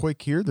 There's an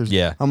earthquake here."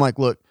 Yeah. I'm like,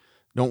 "Look,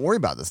 don't worry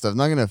about this stuff. It's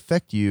not going to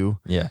affect you."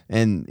 Yeah.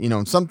 And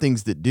some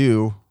things that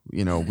do,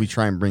 we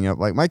try and bring up.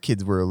 Like my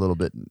kids were a little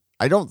bit.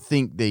 I don't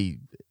think they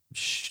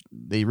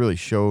really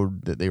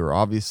showed that they were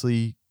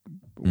obviously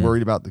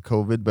worried about the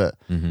COVID, but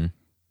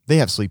they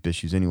have sleep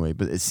issues anyway.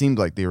 But it seemed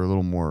like they were a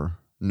little more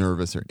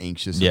nervous or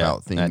anxious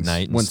about things at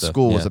night and when stuff.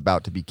 school was Yeah.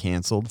 about to be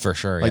canceled. For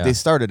sure. Like yeah. they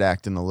started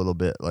acting a little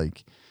bit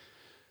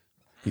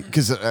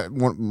because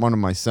one of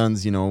my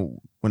sons,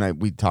 when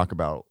we'd talk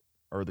about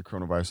or the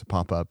coronavirus would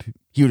pop up,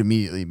 he would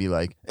immediately be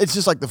like, "It's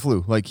just like the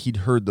flu." Like he'd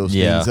heard those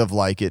Yeah. things of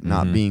it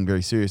not being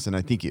very serious, and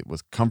I think it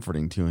was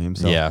comforting to him.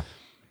 So yeah.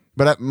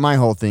 But my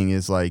whole thing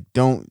is like,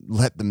 don't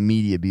let the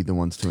media be the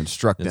ones to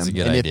instruct That's them. a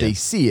good And idea. if they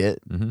see it,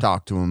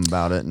 talk to them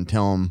about it and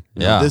tell them,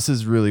 you know, Yeah. this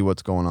is really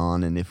what's going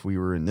on. And if we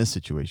were in this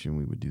situation,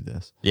 we would do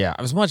this. Yeah,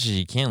 as much as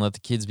you can, let the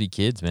kids be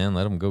kids, man.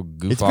 Let them go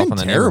goof It's off been on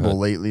the terrible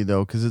neighborhood. lately,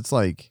 though, because it's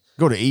like,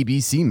 go to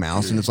ABC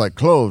Mouse and it's like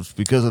closed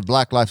because of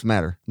Black Lives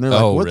Matter. And they're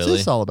like, Oh, what's really?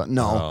 this all about?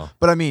 No. Oh.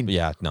 But I mean,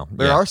 Yeah, no.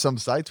 there yeah. are some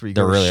sites where you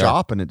There go to really are.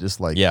 shop and it just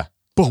like, Yeah.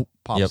 boom,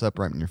 pops Yep. up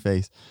right in your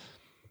face.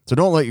 So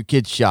don't let your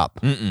kids shop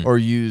or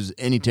use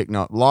any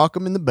technology. Lock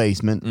them in the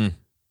basement.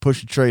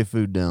 Push a tray of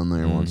food down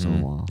there once in a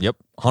while. Yep,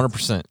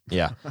 100%.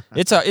 Yeah,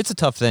 it's a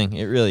tough thing.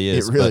 It really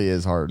is. It really but,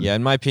 is hard. Yeah,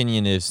 in my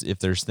opinion, is if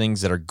there's things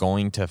that are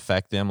going to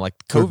affect them, like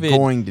They're COVID,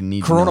 going to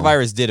need to know.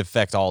 coronavirus did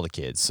affect all the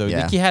kids, so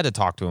Yeah. like, you had to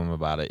talk to them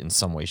about it in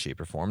some way, shape,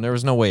 or form. There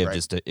was no way of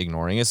just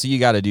ignoring it. So you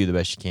got to do the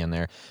best you can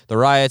there. The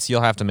riots,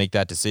 you'll have to make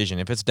that decision.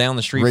 If it's down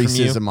the street from you,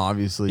 Racism,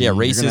 obviously. Yeah, You're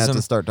gonna have to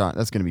racism. start talking.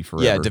 That's going to be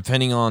forever. yeah,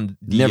 depending on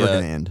the, Never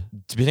going to end.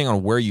 depending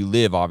on where you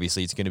live,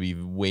 obviously it's going to be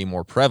way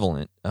more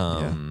prevalent.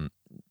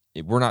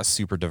 We're not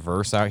super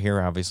diverse out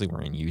here. Obviously, we're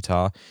in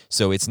Utah,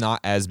 so it's not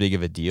as big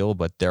of a deal.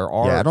 But there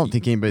are. Yeah, I don't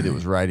think anybody that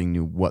was writing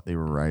knew what they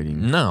were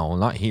writing. No,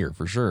 not here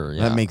for sure.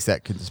 Yeah. That makes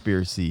that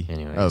conspiracy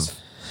Anyways. of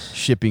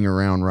shipping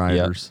around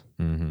riders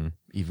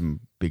even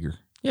bigger.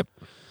 Yep.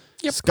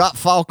 Scott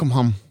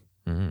Falcomham.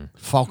 Mm-hmm.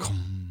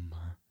 Falcomham.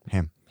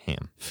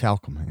 Ham.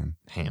 Falcomham.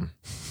 Ham.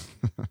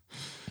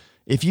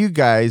 If you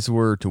guys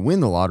were to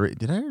win the lottery,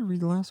 did I ever read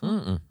the last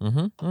one?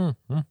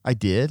 I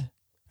did.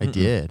 I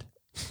did.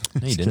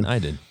 No, you didn't. I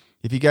did.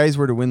 If you guys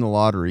were to win the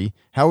lottery,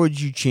 how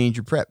would you change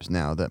your preps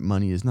now that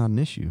money is not an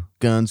issue?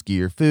 Guns,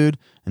 gear, food,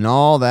 and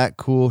all that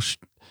cool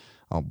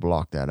I'll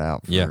block that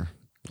out for Yeah.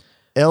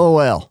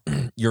 LOL.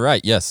 You're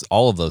right. Yes,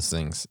 all of those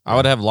things. I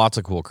would have lots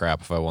of cool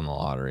crap if I won the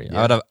lottery.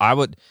 I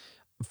would.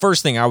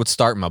 First thing, I would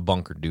start my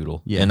bunker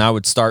doodle, and I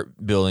would start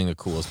building the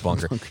coolest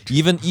bunker.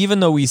 Even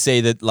though we say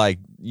that, like,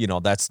 you know,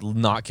 that's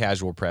not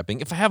casual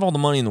prepping. If I have all the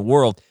money in the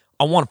world,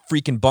 I want a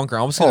freaking bunker.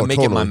 I'm just gonna make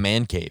it my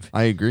man cave.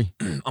 I agree.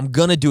 I'm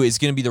gonna do it. It's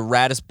gonna be the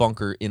raddest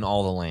bunker in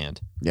all the land.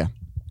 Yeah.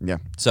 Yeah.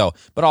 So,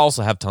 but I'll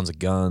also have tons of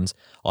guns.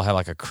 I'll have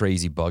like a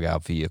crazy bug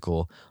out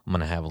vehicle. I'm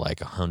gonna have like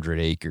 100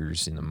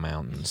 acres in the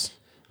mountains.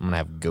 I'm gonna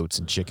have goats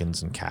and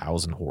chickens and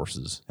cows and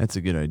horses. That's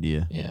a good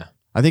idea. Yeah.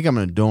 I think I'm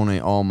going to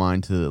donate all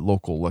mine to the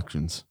local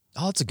elections.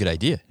 Oh, that's a good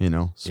idea. You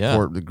know, Yeah.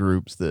 support the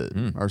groups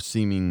that are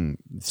seeming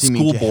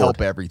School to board. help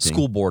everything.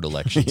 School board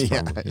elections.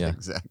 yeah, Probably. Yeah.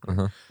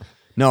 exactly.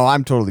 No,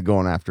 I'm totally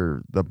going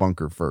after the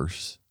bunker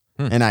first.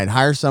 And I'd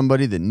hire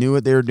somebody that knew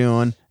what they were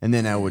doing, and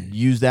then I would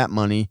use that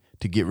money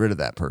to get rid of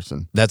that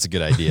person. That's a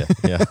good idea.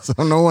 Yeah. So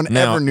no one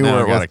ever knew now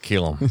where I it gotta was.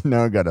 kill them.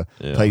 Now I got to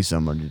pay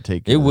somebody to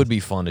take care It of would be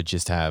fun to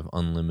just have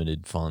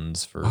unlimited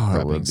funds for it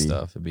prepping would be.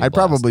 stuff. It'd be a I'd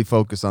blast. probably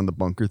focus on the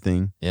bunker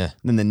thing. Yeah.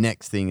 And then the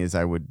next thing is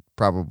I would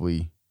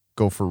probably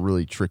go for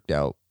really tricked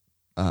out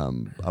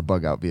a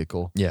bug out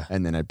vehicle. Yeah.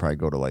 And then I'd probably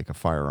go to like a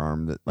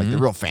firearm that like the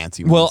real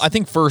fancy ones. Well, I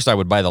think first I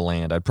would buy the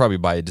land. I'd probably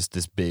buy just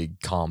this big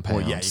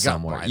compound you gotta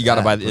somewhere. buy You got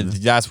to that buy. for the-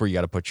 That's where you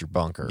got to put your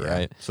bunker, Yeah.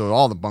 right? So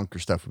all the bunker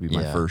stuff would be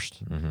my Yeah.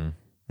 first. Mm-hmm.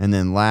 And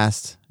then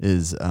last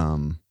is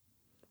I'd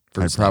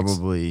snacks.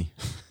 probably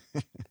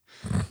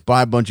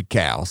buy a bunch of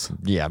cows.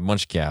 Yeah, a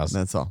bunch of cows.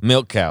 That's all.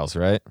 Milk cows,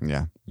 right?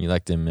 Yeah. You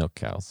like them milk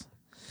cows.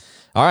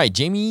 All right,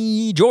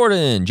 Jamie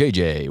Jordan,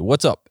 JJ,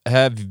 what's up?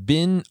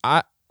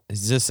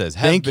 This says,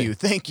 Thank you.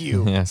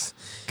 Yes.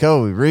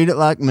 Kobe, read it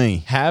like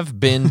me. Have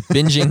been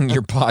binging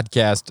your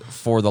podcast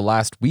for the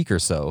last week or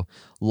so.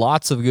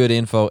 Lots of good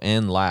info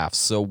and laughs.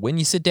 So when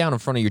you sit down in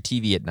front of your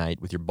TV at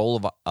night with your bowl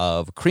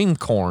of creamed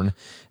corn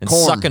and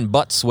sucking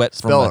butt sweat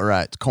from Spell it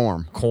right. It's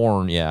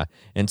corn. yeah,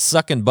 and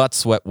sucking butt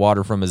sweat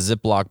water from a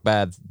Ziploc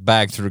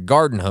bag through a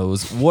garden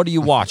hose, what are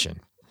you watching?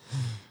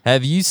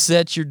 Have you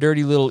set your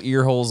dirty little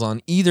ear holes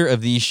on either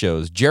of these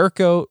shows?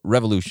 Jericho,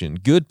 Revolution,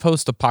 good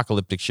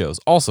post-apocalyptic shows.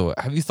 Also,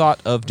 have you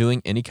thought of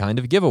doing any kind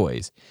of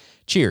giveaways?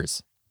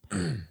 Cheers.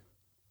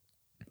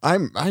 I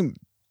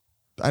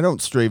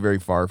don't stray very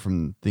far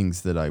from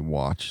things that I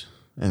watch,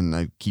 and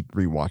I keep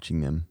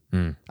rewatching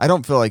them. I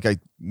don't feel like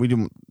we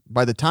don't.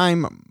 By the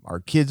time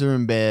our kids are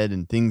in bed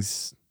and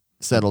things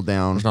settle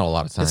down, There's not a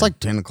lot of time. it's like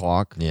 10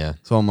 o'clock. Yeah.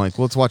 So I'm like,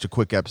 let's watch a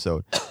quick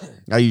episode.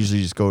 I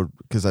usually just go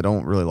because I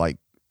don't really like.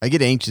 I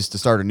get anxious to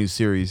start a new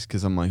series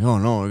because I'm like, oh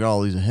no, I got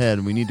all these ahead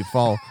and we need to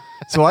follow.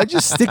 So I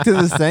just stick to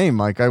the same.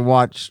 Like I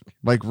watch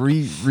like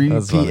repeat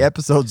funny.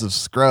 episodes of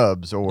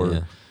Scrubs or Yeah.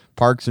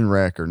 Parks and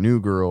Rec or New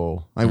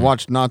Girl. I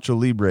watched Nacho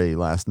Libre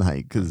last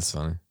night That's because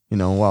funny.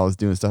 while I was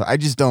doing stuff. I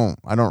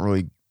don't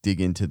really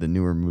dig into the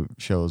newer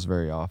shows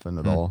very often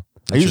at all.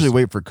 I usually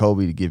wait for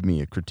Kobe to give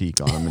me a critique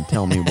on them and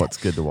tell me what's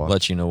good to watch.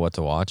 Let you know what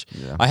to watch.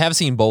 Yeah. I have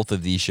seen both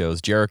of these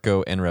shows,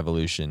 Jericho and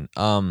Revolution.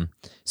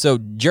 So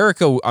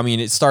Jericho, I mean,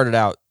 it started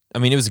out. I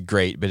mean, it was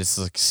great, but it's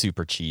like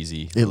super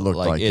cheesy. It looked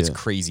like it's it.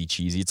 crazy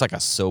cheesy. It's like a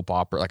soap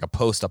opera, like a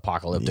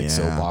post-apocalyptic Yeah,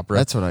 soap opera.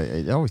 That's what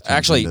I always turns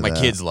Actually, into my that.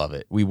 kids love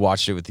it. We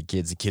watched it with the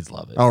kids. The kids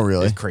love it. Oh,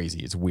 really? It's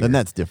crazy. It's weird. Then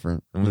that's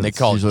different. And when they That's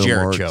call it usually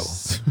more Jericho.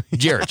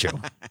 Jericho.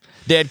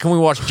 Dad, can we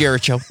watch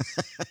Jericho?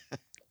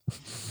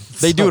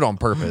 They do it on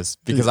purpose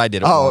because I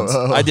did it Oh, once.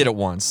 I did it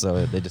once,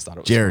 so they just thought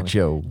it was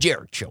Jericho. funny.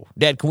 Jericho.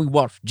 Dad, can we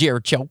watch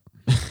Jericho?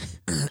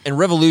 And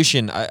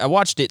Revolution, I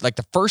watched it. Like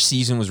the first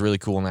season was really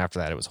cool, and after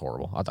that, it was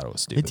horrible. I thought it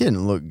was stupid. It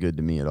didn't look good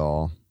to me at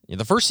all. Yeah,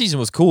 the first season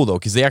was cool though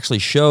because they actually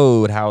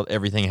showed how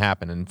everything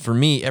happened. And for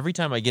me, every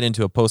time I get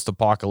into a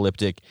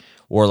post-apocalyptic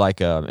or like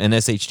an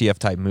SHTF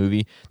type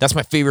movie, that's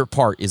my favorite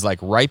part. Is like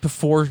right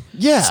before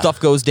stuff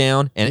goes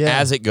down and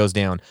as it goes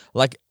down.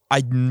 Like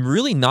I'm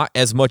really not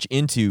as much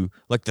into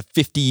like the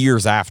 50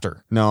 years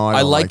after. No, I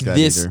don't like that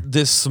this either.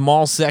 this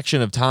small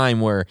section of time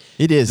where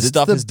It is. the It's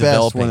stuff the is best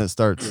developing. when it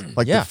starts.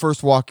 Like Yeah. the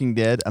first Walking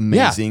Dead,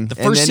 amazing. the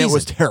and first then it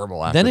was season.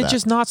 terrible after then that. it's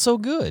just not so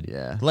good.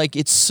 Yeah. Like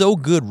it's so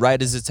good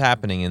right as it's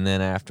happening, and then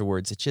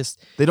afterwards it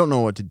just They don't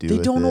know what to do. they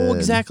with don't know it.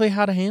 exactly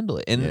how to handle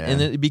it, and Yeah.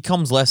 it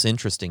becomes less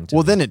interesting to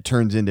Well, me. then it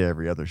turns into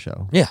every other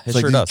show. Yeah, it it's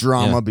like sure this does.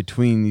 drama Yeah.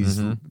 between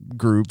these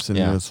groups, and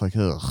Yeah. it's like,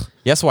 ugh.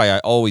 That's why I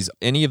always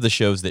any of the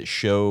shows that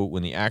show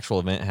when the actual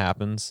event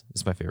happens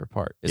is my favorite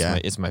part.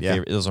 It's my Yeah.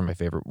 favorite. Those are my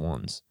favorite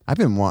ones. I've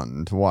been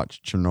wanting to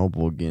watch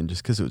Chernobyl again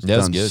just because it was That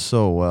was done good.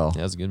 so well.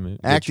 Yeah, that's a good movie.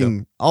 Good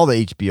Acting, all the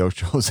HBO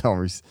shows,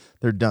 always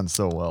they're done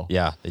so well. show.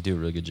 Yeah, they do a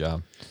really good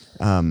job.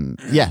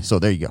 Yeah. So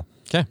there you go.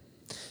 Okay.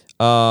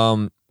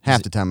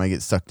 Half the time I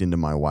get sucked into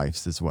my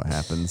wife's. Is what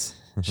happens.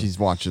 She's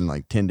watching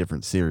like 10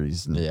 different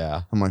series. And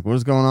Yeah. I'm like, what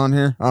is going on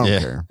here? I don't Yeah.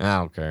 care. I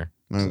don't care.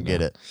 I don't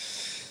get it.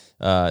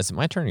 Is it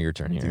my turn or your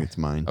turn I think here? it's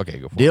mine. Okay,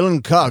 go for it.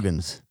 Dylan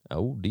Coggins.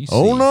 Oh, DC.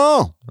 Oh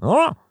no!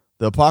 Oh.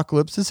 The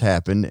apocalypse has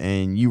happened,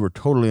 and you were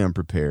totally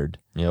unprepared.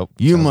 Yep.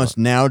 You Sounds must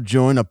now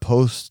join a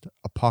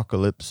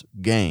post-apocalypse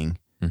gang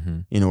Mm-hmm.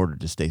 in order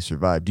to stay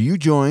survived. Do you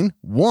join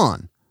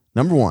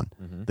number one,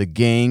 Mm-hmm. the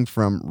gang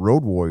from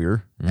Road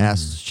Warrior,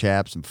 ass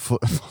chaps and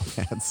football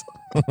hats?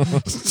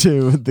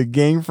 Two, the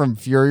gang from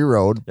Fury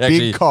Road,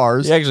 big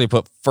cars. You actually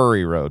put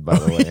Furry Road, by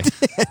the way.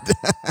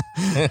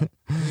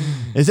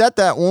 Is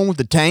that one with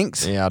the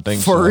tanks? Yeah, I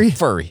think Furry. so.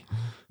 Furry.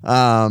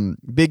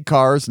 Big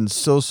cars and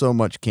so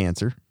much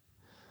cancer.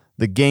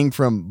 The gang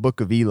from Book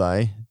of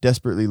Eli,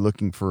 desperately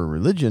looking for a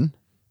religion,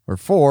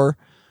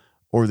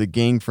 or the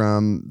gang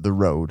from The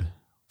Road,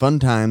 fun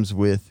times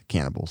with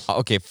cannibals.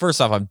 Okay,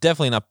 first off, I'm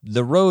definitely not.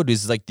 The Road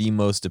is like the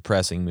most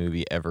depressing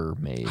movie ever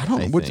made. I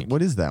don't know think.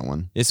 what is that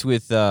one. It's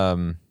with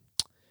Viggo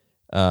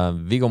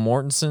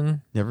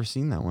Mortensen. Never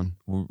seen that one.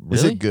 Really?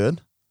 Is it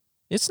good?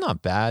 It's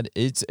not bad.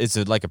 It's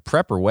like a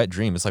prepper wet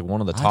dream. It's like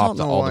one of the I top don't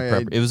to know all the why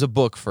prepper. It was a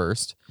book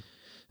first.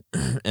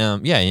 Yeah,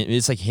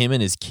 it's like him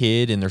and his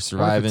kid, and they're If it's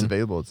surviving.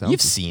 available, it sounds You've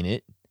good. seen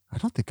it, I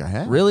don't think I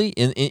have. really?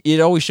 And it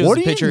always shows What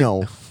the do picture. you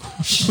know?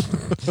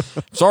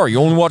 Sorry, you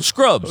only watch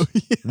Scrubs.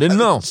 Didn't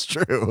know. It's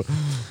true.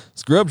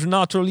 Scrubs or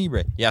Nacho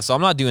Libre. Yeah, so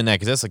I'm not doing that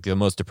because that's like the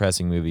most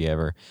depressing movie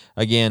ever.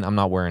 Again, I'm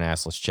not wearing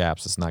assless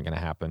chaps. It's not going to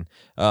happen.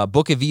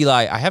 Book of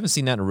Eli, I haven't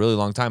seen that in a really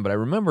long time, but I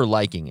remember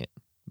liking it.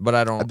 But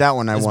I don't. That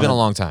one I It's wanna- been a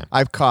long time.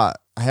 I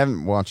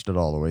haven't watched it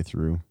all the way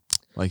through.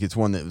 Like it's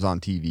one that was on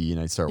TV and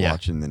I started Yeah.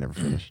 watching and then never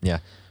finished. Yeah.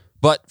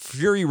 But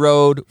Fury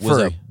Road was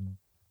Furry.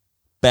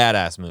 a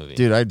badass movie.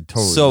 Dude, I'd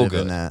totally So live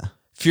good. in that.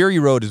 Fury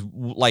Road is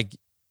like,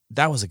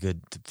 that was a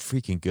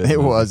freaking good It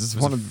movie. was. It's a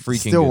one of freaking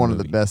still good one of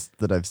the movie. best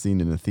that I've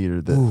seen in a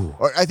theater.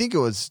 Or I think it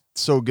was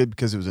so good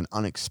because it was an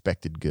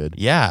unexpected good.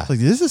 Yeah. It's like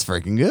this is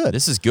freaking good.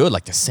 This is good.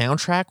 Like the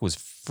soundtrack was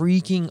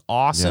freaking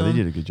awesome. Yeah, they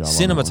did a good job on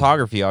that one.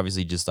 Cinematography,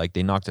 obviously, just like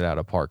they knocked it out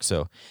of the park.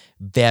 So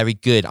very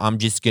good. I'm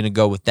just gonna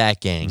go with that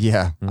gang.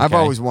 Yeah, I've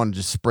Okay. always wanted to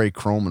just spray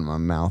chrome in my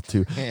mouth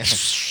too.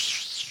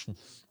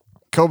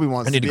 Kobe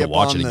wants I need to to be go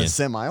up watch on it the again.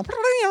 semi,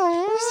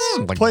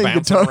 Like playing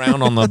bouncing guitar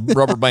around on the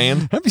rubber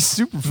band. That'd be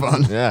super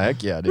fun. Yeah,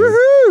 heck yeah, dude.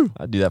 Woohoo!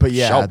 I'd do that. But for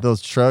yeah, sure.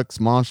 those trucks,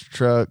 monster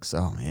trucks.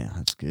 Oh man,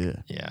 that's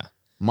good. Yeah.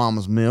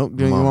 Mama's milk.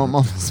 Do you want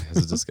mama's? This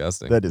is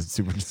disgusting. That is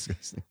super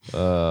disgusting.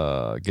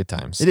 Good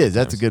times. It is.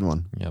 That's a good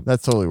one. Yep.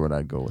 That's totally what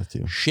I'd go with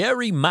too.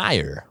 Sherry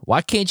Meyer.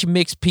 Why can't you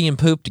mix pee and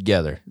poop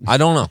together? I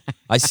don't know.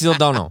 I still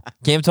don't know.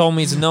 Cam told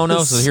me it's a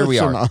no-no, so here we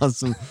Such are. an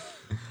awesome.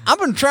 I've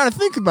been trying to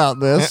think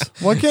about this.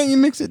 Why can't you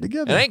mix it It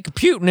together? ain't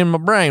computing in my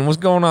brain. What's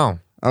going on?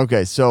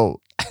 Okay,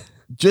 so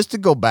just to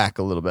go back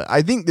a little bit,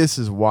 I think this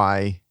is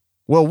why.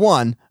 Well,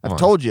 one, I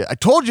told you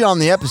on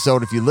the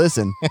episode. If you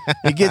listen,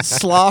 it gets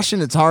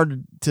sloshing. It's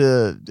hard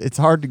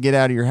to get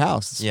out of your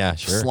house. It's Yeah,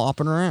 sure.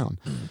 slopping around.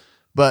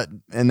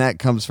 And that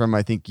comes from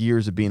I think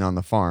years of being on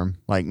the farm.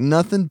 Like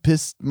nothing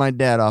pissed my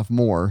dad off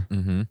more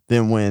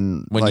than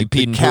when When like, you peed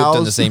the and cows, pooped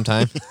at the same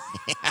time?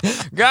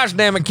 Gosh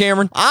damn it,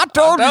 Cameron. I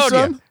told you,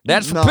 son.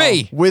 That's for No,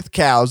 pee. with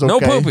cows. No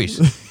Okay.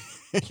 poopies.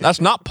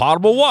 That's not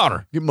potable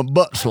water. Get my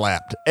butt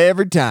slapped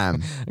every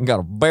time. I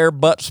got a bare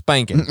butt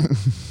spanking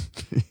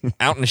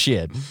out in the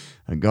shed.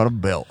 I got a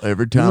belt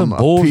every time I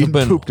boys peed have and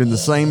been pooped in the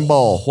same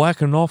ball.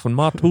 Whacking off in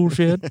my tool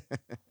shed.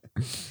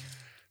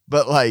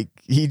 But like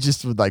he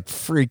just would like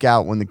freak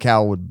out when the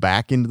cow would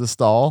back into the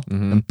stall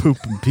and poop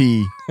and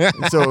pee.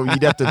 So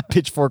you'd have to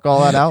pitchfork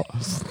all that out.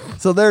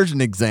 So there's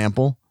an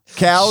example.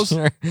 Cows,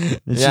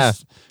 it's Yeah.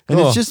 just, and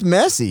Cool. it's just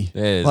messy.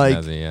 It is like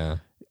messy, yeah.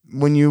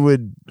 when you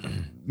would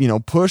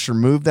push or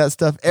move that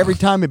stuff, every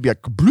time it'd be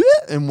like, bleh,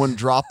 and one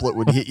droplet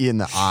would hit you in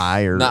the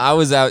eye or No, I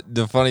was out.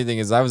 The funny thing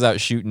is, I was out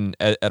shooting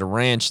at a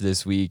ranch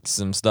this week.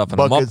 Some stuff. And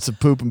buckets of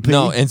poop and pee.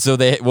 No, and so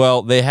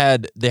they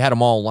had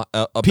them all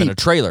up in a Peep.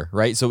 trailer,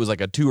 right? So it was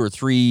like a 2 or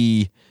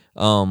 3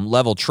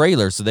 level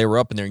trailer. So they were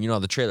up in there. You know,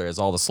 the trailer has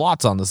all the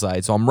slots on the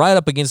side. So I'm right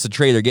up against the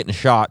trailer getting a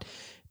shot.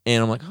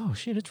 And I'm like, oh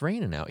shit, it's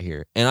raining out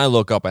here. And I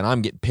look up and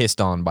I'm getting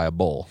pissed on by a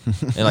bull.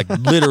 And like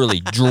literally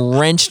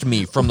drenched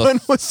me from the.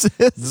 When was this?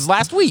 This is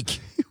last week.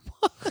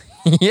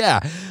 Yeah.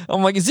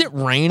 I'm like, is it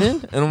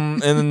raining?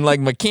 And then like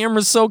my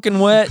camera's soaking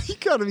wet. You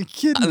gotta be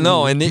kidding me.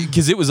 No, and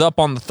because it was up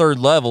on the 3rd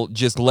level,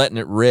 just letting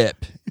it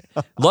rip.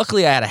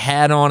 Luckily, I had a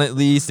hat on at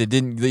least. It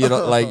didn't, it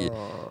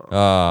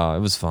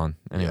was fun.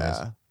 Anyways,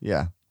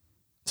 Yeah.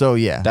 So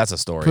yeah, that's a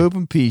story. poop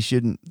and pee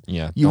shouldn't.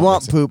 Yeah. You don't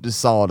want mix it. poop as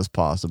solid as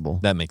possible.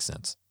 That makes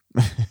sense.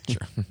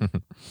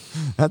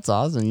 That's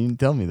awesome. You didn't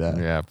tell me that.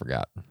 Yeah, I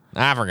forgot.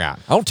 I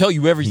don't tell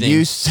you everything.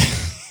 You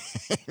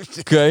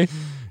Okay.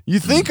 you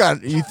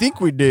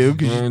think we do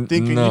because you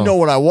think No. you know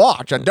what I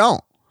watch. I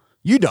don't.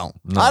 You don't.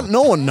 No.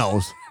 No one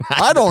knows.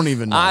 I don't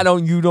even know. I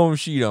don't, you don't,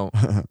 she don't.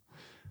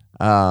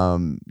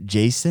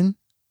 Jason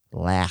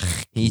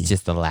Lach. He's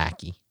just a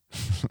lackey.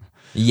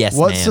 Yes,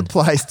 What man.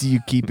 supplies do you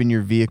keep in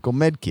your vehicle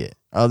med kit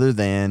other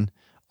than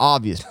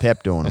obvious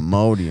Pepto and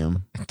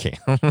Imodium? Okay.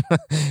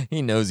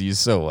 He knows you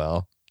so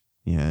well.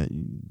 Yeah,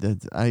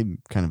 I'm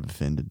kind of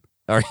offended.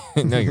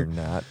 No, you're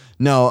not.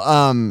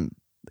 No,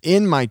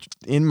 in my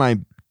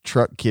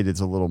truck kit,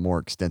 it's a little more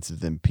extensive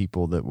than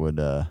people that would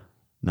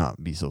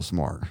not be so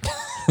smart.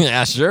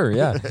 Yeah, sure.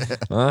 Yeah.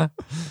 Huh?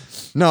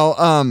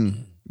 No,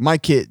 my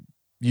kit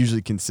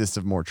usually consists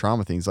of more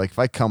trauma things. Like if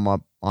I come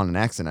up on an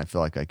accident, I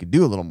feel like I could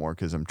do a little more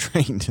because I'm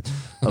trained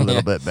a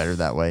little bit better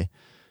that way.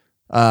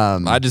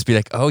 I'd just be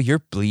like, oh, you're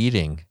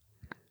bleeding.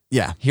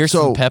 Yeah. Here's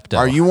so some Pepto.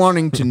 Are you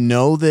wanting to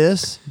know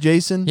this,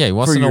 Jason? Yeah, he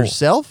wants for to know-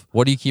 yourself,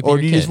 What do you keep in or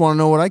your do you kit? just want to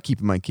know what I keep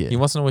in my kit? He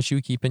wants to know what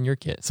you keep in your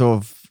kit. So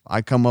if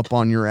I come up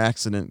on your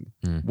accident,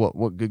 Hmm.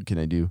 what good can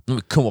I do? Let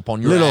me come up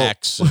on your Little-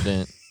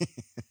 accident.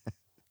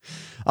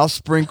 I'll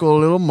sprinkle a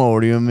little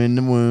Imodium in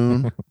the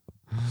wound,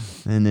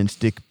 and then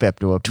stick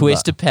Pepto up.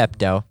 Twist the of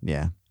Pepto.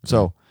 Yeah.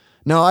 So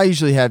no, I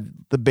usually have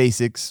the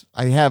basics.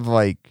 I have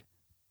I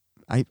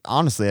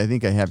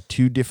think I have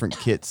 2 different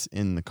kits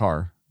in the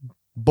car,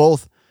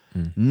 both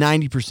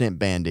 90%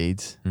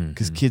 Band-Aids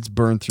because kids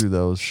burn through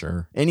those.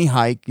 Sure. Any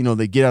hike,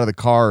 they get out of the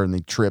car and they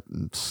trip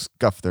and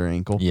scuff their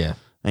Yeah.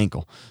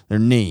 their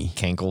knee.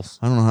 Cankles.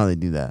 I don't know how they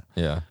do that,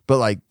 Yeah. but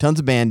like tons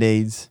of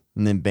Band-Aids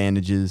and then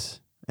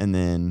bandages, and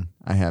then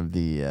I have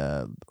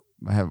I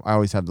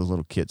always have those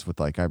little kits with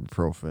like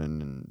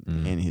ibuprofen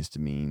and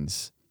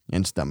antihistamines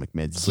and stomach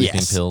meds. Sleeping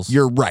Yes, pills.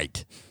 You're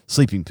right.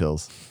 Sleeping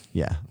pills.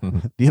 Yeah.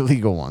 The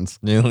illegal ones.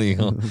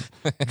 Illegal.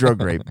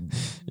 Drug rape.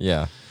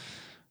 Yeah.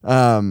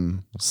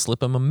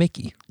 Slip him a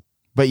Mickey.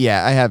 But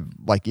yeah, I have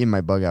like in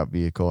my bug out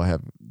vehicle, I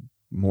have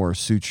more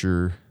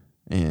suture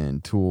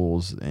and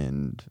tools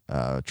and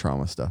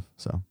trauma stuff.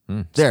 So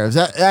there, does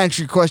that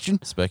answer your question,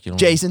 Speculum.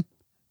 Jason?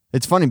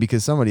 It's funny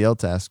because somebody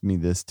else asked me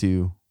this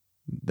too.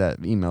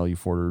 That email you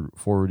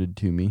forwarded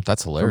to me.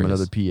 That's hilarious. From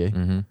another PA.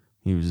 Mm-hmm.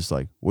 He was just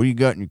like, "What do you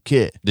got in your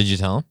kit? Did you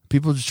tell him?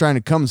 People just trying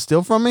to come and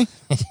steal from me?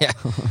 Yeah.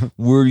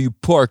 Where do you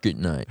park at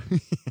night?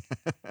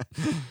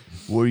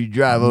 Where do you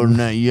drive over in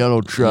that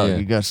yellow truck? Yeah.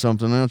 You got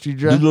something else you Do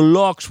drive?" the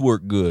locks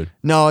work good?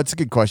 No, it's a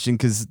good question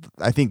because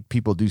I think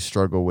people do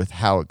struggle with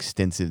how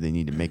extensive they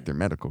need to make their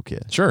medical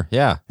kit. Sure.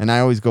 Yeah. And I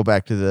always go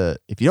back to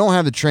if you don't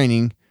have the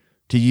training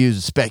to use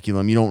a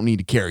speculum, you don't need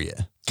to carry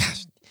it.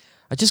 Gosh,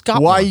 I just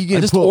got Why one. are you I going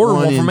to just put ordered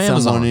one one in from someone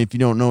Amazon. if you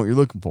don't know what you're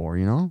looking for,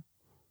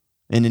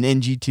 And an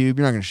NG tube,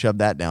 you're not going to shove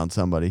that down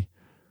somebody.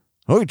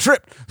 Oh, you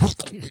tripped.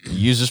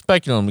 Use a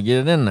speculum to get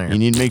it in there. You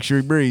need to make sure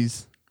he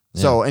breathes.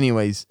 So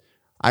anyways,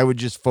 I would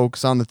just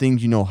focus on the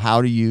things you know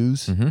how to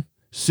use. Mm-hmm.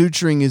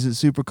 Suturing isn't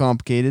super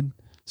complicated.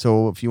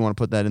 So if you want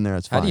to put that in there,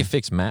 that's fine. How do you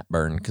fix mat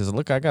burn? Because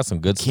look, I got some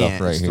good Can't.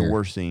 stuff right It's here. the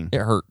worst thing. It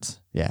hurts.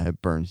 Yeah,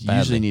 it burns. You Badly.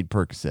 usually need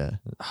Percocet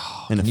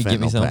and a can you give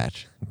me fentanyl some?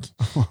 patch.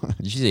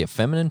 Did you say a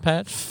feminine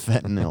patch?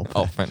 Fentanyl patch.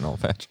 Oh, fentanyl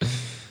patch.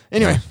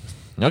 Anyway.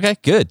 Okay,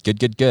 good.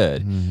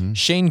 Mm-hmm.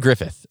 Shane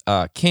Griffith.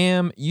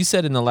 Cam, you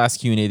said in the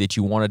last Q&A that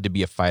you wanted to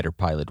be a fighter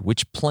pilot.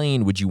 Which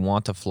plane would you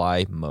want to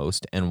fly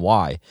most and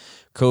why?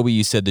 Kobe,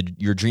 you said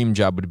that your dream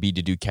job would be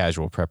to do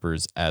casual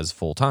preppers as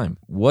full-time.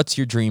 What's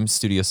your dream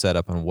studio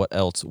setup and what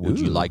else would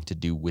you like to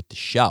do with the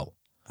show?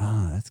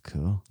 Oh, that's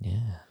cool.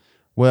 Yeah.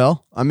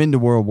 Well, I'm into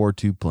World War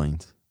II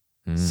planes.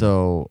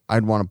 So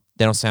I'd want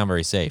They don't sound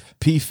very safe. a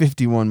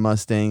P-51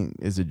 Mustang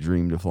is a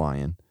dream to fly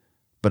in.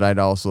 But I'd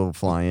also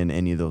fly in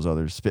any of those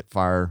others,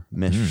 Spitfire,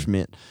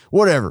 Messerschmitt,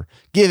 whatever.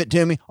 Give it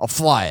to me, I'll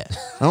fly it.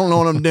 I don't know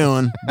what I'm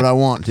doing, but I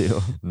want to.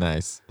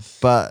 Nice.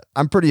 But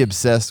I'm pretty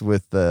obsessed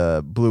with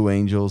the Blue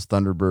Angels,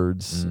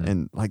 Thunderbirds,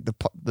 and like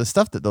the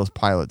stuff that those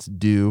pilots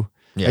do.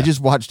 Yeah. I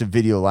just watched a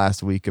video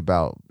last week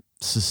about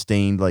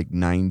sustained like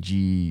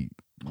 9G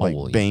like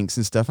Holy. banks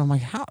and stuff. I'm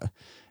like, how?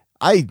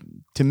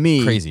 To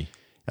me, Crazy.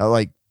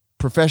 like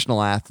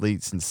professional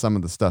athletes and some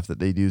of the stuff that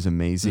they do is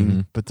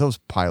amazing, but those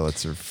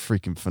pilots are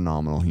freaking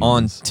phenomenal On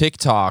humans.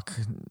 TikTok,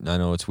 I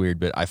know it's weird,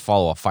 but I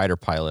follow a fighter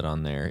pilot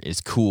on there.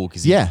 It's cool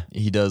because Yeah.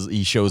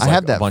 he shows I like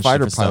have a that bunch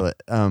fighter of different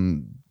stuff.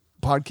 pilot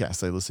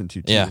podcast I listen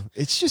to too. Yeah.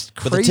 It's just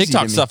crazy. But the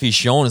TikTok to me. stuff he's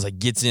showing is like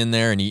gets in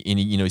there and he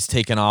he's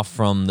taking off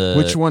from the.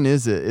 Which one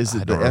is it? Is I it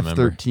the don't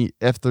remember.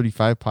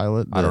 F-35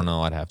 pilot? I don't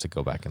know. I'd have to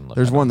go back and look.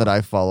 There's one that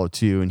I follow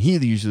too, and he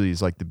usually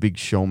is like the big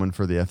showman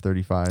for the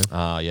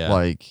F-35. Yeah.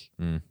 Like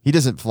he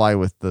doesn't fly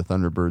with the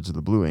Thunderbirds or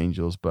the Blue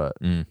Angels, but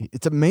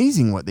it's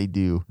amazing what they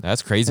do.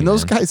 That's crazy. And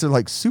those man. guys are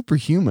like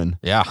superhuman.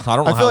 Yeah, I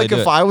don't know I how feel they like do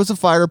if it. I was a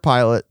fighter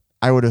pilot,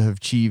 I would have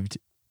achieved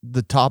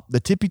the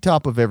tippy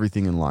top of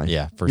everything in life.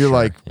 Yeah, for You're sure.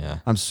 like, yeah.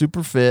 I'm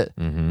super fit.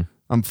 Mm-hmm.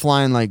 I'm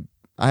flying like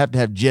I have to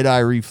have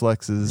Jedi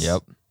reflexes.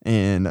 Yep.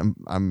 And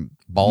I'm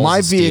Balls my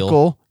of steel.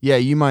 vehicle. Yeah,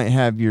 you might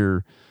have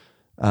your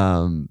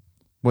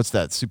what's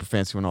that super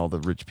fancy one all the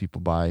rich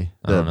people buy?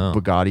 I The don't know.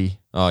 Bugatti.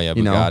 Oh yeah,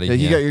 You know, Bugatti. you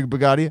yeah. got your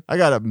Bugatti. I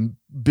got a $1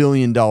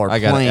 billion I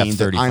got an plane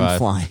that I'm F-35.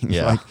 flying.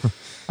 Yeah. Like,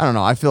 I don't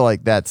know. I feel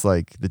like that's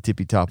like the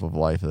tippy top of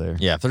life there.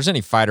 Yeah, if there's any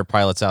fighter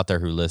pilots out there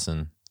who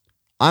listen,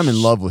 I'm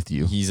in love with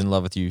you. he's in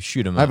love with you.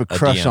 Shoot him. I have a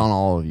crush DM. on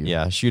all of you.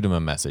 Yeah, shoot him a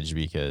message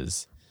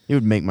because It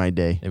would make my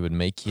day. it would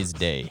make his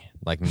day,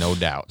 like no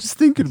doubt. Just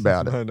thinking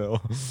about it. I know.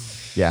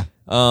 Yeah.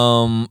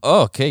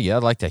 Okay. Yeah, I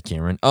like that,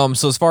 Cameron.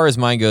 So as far as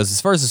mine goes,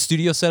 as far as the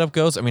studio setup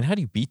goes, I mean, how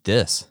do you beat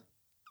this?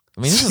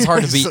 I mean, this is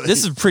hard to beat. Seriously.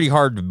 This is pretty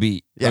hard to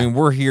beat. Yeah. I mean,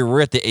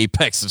 we're at the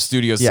apex of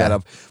studio Yeah.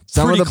 setup.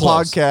 Some Pretty of the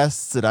close.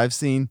 podcasts that I've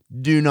seen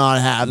do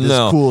not have this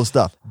No. cool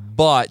stuff.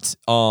 But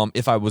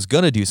if I was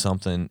gonna do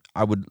something,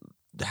 I would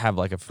have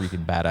like a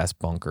freaking badass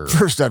bunker.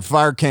 First, I'd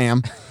fire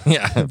Cam,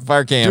 Yeah,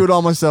 fire cam. do it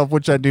all myself,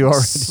 which I do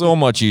already. So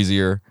much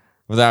easier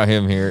without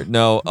him here.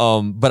 No,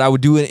 but I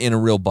would do it in a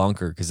real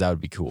bunker because that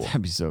would be cool.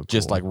 That'd be so cool.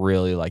 Just like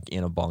really like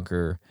in a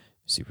bunker.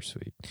 Super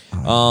sweet.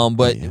 Oh,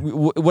 But yeah.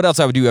 what else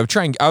I would do? I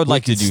would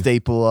like to could do.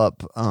 staple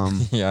up.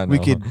 Yeah, I we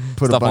know. could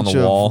put Stuff a on bunch the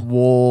of wall.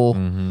 wool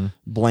Mm-hmm.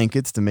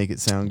 blankets to make it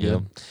sound Yep.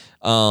 good.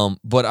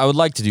 But I would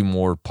like to do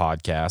more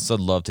podcasts. I'd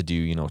love to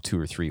do 2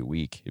 or 3 a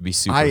week. It'd be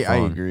super I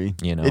fun. agree.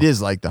 You know, It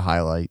is like the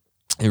highlight.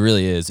 It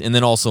really is. And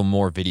then also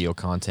more video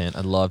content.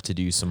 I'd love to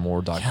do some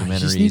more Yeah, you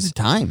just need the documentaries.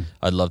 time.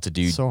 I'd love to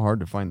do It's so hard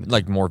to find the time.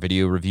 like more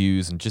video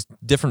reviews and just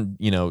different,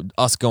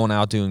 us going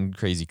out doing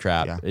crazy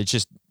crap. Yeah. It's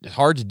just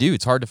hard to do.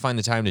 It's hard to find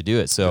the time to do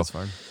it. So That's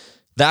fine.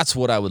 that's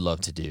what I would love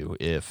to do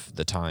if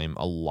the time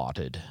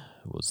allotted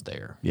was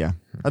there. Yeah.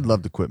 I'd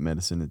love to quit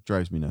medicine. It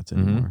drives me nuts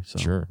anymore. So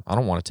Sure. I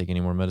don't want to take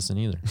any more medicine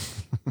either.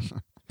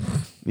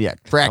 yeah,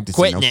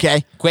 practicing,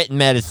 okay? Quitting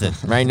medicine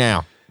right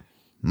now.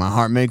 My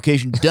heart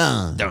medication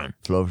done. Done.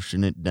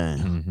 Flushing it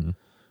down.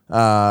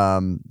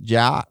 Mm-hmm.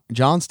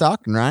 John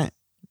Stockton, right?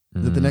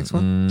 Is it the next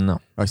one? No.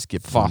 I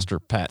skipped Foster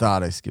one. Patton.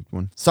 Thought I skipped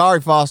one.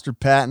 Sorry, Foster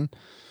Patton.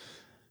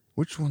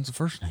 Which one's the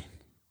first name?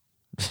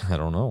 I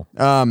don't know.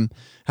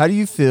 How do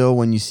you feel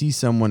when you see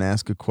someone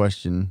ask a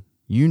question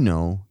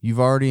you've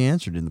already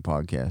answered in the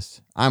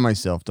podcast? I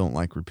myself don't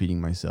like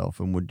repeating myself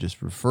and would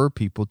just refer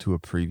people to a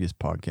previous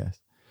podcast.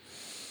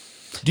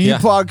 Do you Yeah.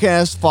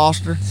 podcast,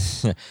 Foster?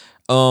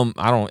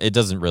 I don't. It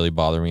doesn't really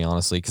bother me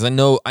honestly because I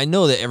know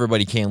that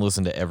everybody can't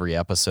listen to every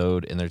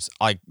episode, and there's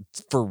like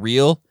for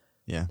real.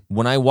 Yeah.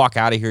 When I walk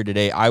out of here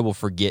today, I will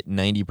forget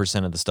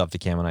 90% of the stuff that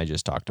Cam and I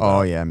just talked about.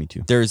 Oh yeah, me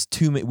too. There's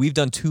we've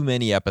done too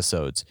many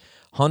episodes,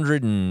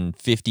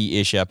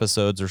 150-ish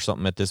episodes or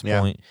something at this Yeah.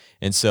 point,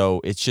 and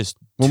so it's just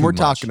When too we're much.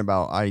 talking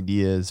about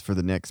ideas for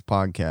the next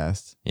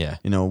podcast, yeah,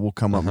 we'll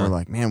come up and we're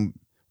like, man,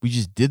 we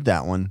just did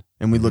that one,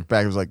 and we look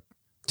back, it was like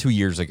 2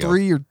 years ago.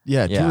 2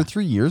 Yeah. or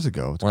 3 years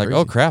ago. It's We're like, crazy.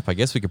 oh crap! I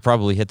guess we could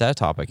probably hit that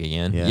topic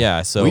again.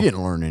 Yeah. So we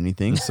didn't learn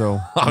anything, so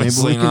maybe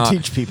Obviously we can not.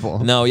 teach people.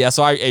 no, yeah.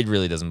 So it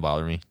really doesn't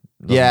bother me.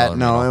 Doesn't Yeah, bother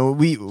me at all. no,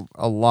 we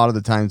a lot of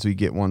the times we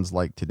get ones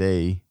like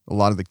today, a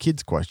lot of the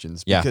kids'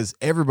 questions, Yeah. because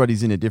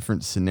everybody's in a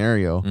different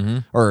scenario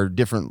Mhm. or a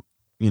different,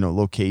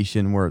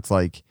 location where it's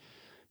like,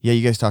 yeah,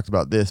 you guys talked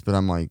about this, but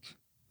I'm like,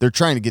 they're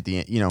trying to get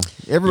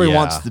everybody Yeah.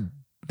 wants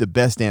the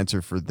best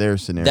answer for their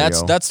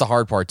scenario. That's the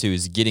hard part too,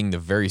 is getting the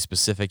very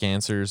specific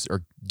answers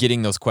or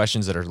getting those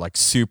questions that are like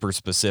super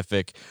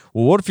specific.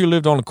 Well, what if you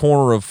lived on the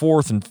corner of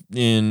 4th and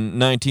in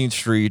 19th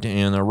Street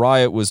and a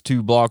riot was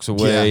 2 blocks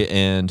away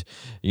and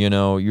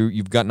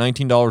you've got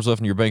 $19 left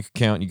in your bank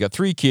account and you got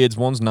 3 kids,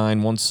 one's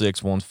 9, one's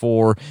 6, one's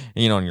 4,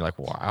 and you're like,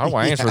 well, how do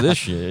I answer this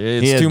shit?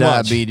 It's he has too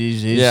much.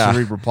 diabetes, he has Yeah.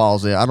 cerebral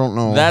palsy. I don't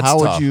know. That's how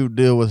tough. would you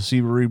deal with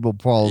cerebral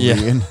palsy? Yeah,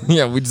 And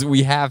yeah.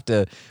 We have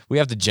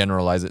to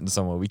generalize it in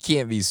some way. We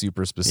can't be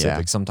super specific.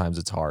 Yeah. Sometimes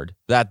it's hard.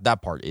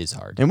 That part is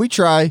hard. And we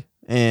try,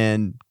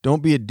 and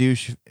don't be a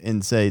douche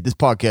and say this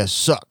podcast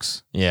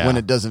sucks. Yeah. When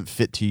it doesn't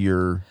fit to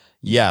your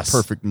Yes,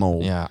 perfect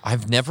mold. Yeah,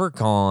 I've never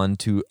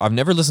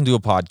listened to a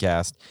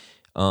podcast,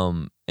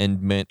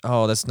 and meant,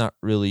 oh, that's not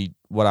really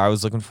what I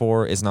was looking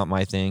for. It's not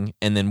my thing.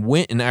 And then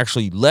went and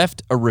actually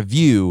left a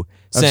review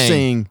Of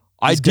saying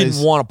I these didn't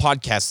guys- want a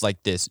podcast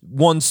like this.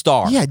 1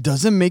 star. Yeah, it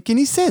doesn't make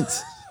any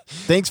sense.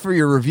 Thanks for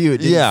your review. It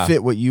didn't Yeah.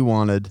 fit what you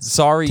wanted.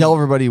 Sorry. Tell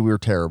everybody we're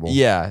terrible.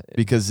 Yeah.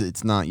 Because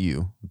it's not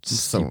you.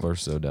 People are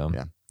so dumb.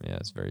 Yeah. Yeah,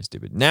 it's very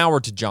stupid. Now we're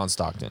to John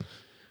Stockton,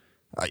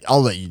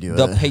 I'll let you do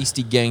the it.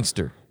 pasty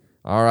gangster.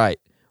 All right.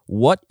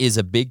 What is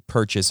a big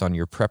purchase on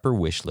your prepper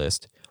wish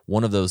list?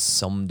 One of those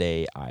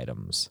someday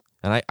items.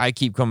 And I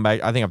keep coming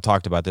back. I think I've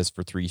talked about this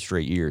for 3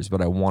 straight years,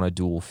 but I want a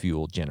dual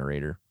fuel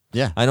generator.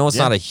 Yeah. I know it's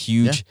Yeah. not a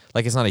huge,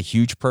 it's not a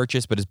huge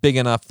purchase, but it's big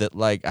enough that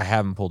like I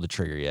haven't pulled the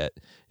trigger yet.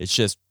 It's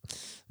just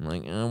I'm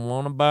like, I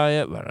want to buy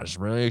it, but it's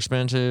really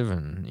expensive,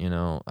 and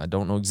I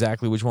don't know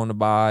exactly which one to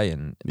buy,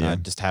 and I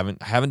just haven't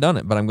done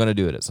it, but I'm going to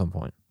do it at some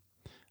point.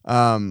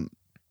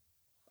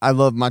 I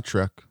love my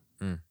truck,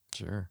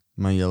 Sure.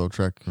 my yellow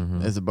truck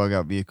as a bug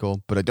out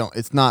vehicle, but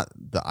it's not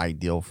the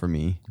ideal for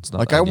me. It's not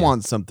like the I ideal.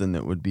 want something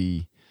that would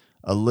be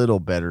a little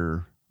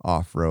better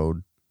off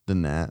road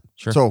than that.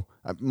 Sure. So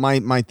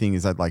my thing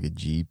is I'd like a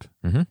Jeep.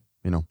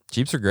 Mm-hmm.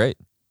 Jeeps are great.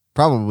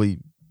 Probably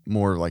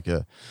more like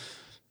a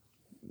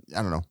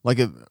like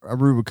a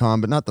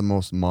Rubicon, but not the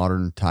most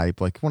modern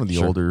type, like one of the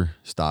Sure. older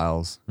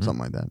styles,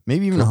 something like that.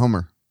 Maybe even a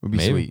Hummer would be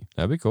Maybe. sweet.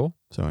 That'd be cool.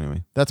 So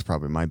anyway, that's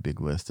probably my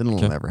big list. It'll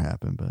Okay. never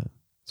happen, but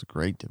it's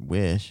great to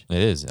wish It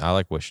is. I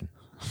like wishing,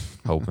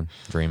 hoping,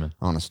 dreaming.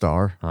 on a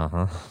star.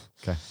 Uh-huh.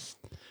 Okay.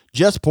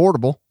 Just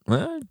portable.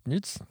 Well,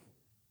 it's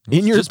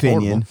In your just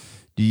opinion, portable.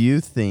 do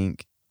you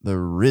think the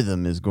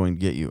rhythm is going to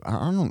get you?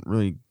 I don't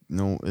really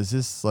know. Is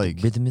this like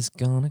Rhythm is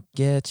gonna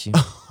get you.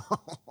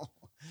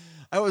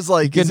 I was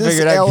like, You is couldn't this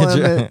figure it out,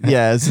 could you?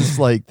 yeah, is this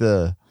like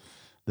the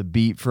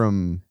beat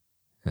from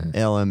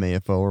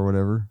LMAFO or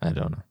whatever? I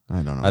don't know.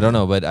 I don't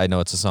know. But I know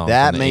it's a song.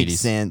 That from the makes 80s.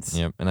 sense.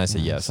 Yep. And I say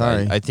yes.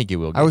 sorry. I think it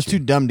will. Get I was you. too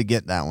dumb to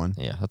get that one.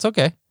 Yeah, that's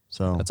okay.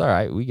 So That's all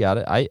right. We got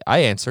it. I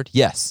answered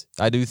yes.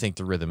 I do think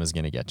the rhythm is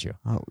gonna get you.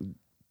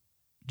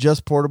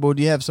 just portable.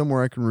 Do you have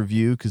somewhere I can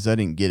review? Because I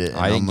didn't get it. And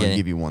I didn't I'm get gonna it.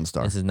 give you 1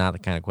 star. This is not the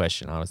kind of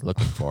question I was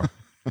looking for.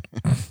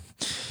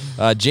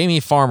 Jamie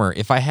Farmer,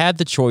 if I had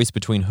the choice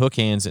between hook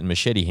hands and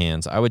machete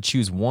hands, I would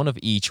choose one of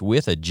each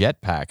with a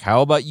jetpack.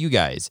 How about you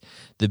guys?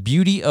 The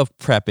beauty of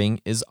prepping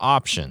is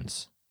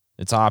options.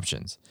 It's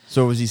options.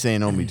 So was he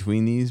saying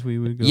between these we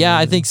would go? Yeah,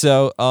 I with? think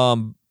so.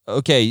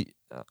 Okay,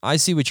 I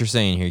see what you're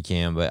saying here,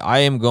 Cam, but I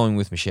am going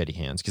with machete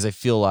hands because I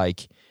feel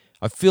like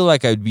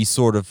I'd be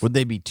sort of. Would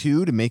they be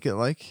 2 to make it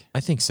like? I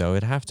think so.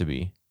 It'd have to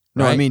be.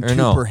 No, I right? mean Or 2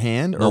 no? per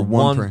hand or No,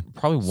 one per.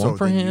 probably one So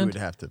per then hand. You would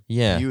have to.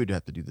 Yeah. You would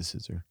have to do the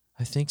scissor.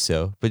 I think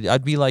so, but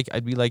I'd be like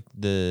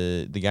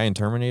the guy in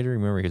Terminator.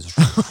 Remember his?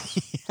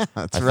 Yeah,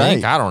 that's I right.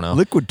 think, I don't know.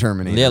 Liquid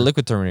Terminator. Yeah,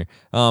 Liquid Terminator.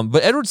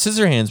 But Edward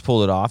Scissorhands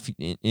pulled it off,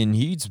 and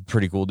he's a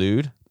pretty cool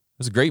dude. It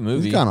was a great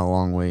movie. He's gone a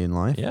long way in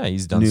life. Yeah,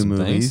 he's done New some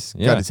movies. things.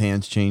 Yeah. Got his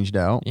hands changed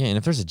out. Yeah, and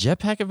if there's a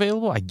jetpack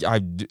available, I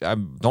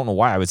don't know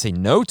why I would say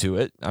no to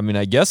it. I mean,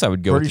 I guess I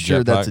would go Pretty with the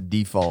sure jetpack. that's a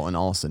default in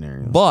all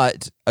scenarios.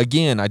 But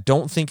again, I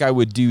don't think I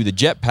would do the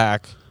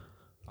jetpack.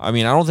 I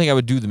mean, I don't think I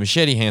would do the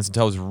machete hands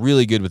until I was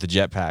really good with the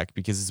jetpack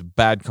because it's a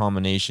bad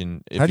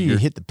combination. If how do you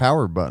you're- hit the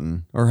power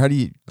button, or how do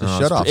you the Oh,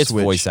 shut off it's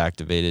switch? voice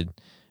activated,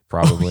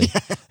 probably.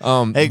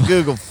 Hey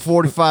Google,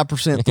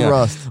 45% Yeah.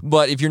 thrust.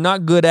 But if you're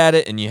not good at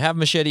it and you have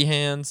machete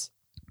hands,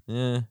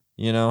 you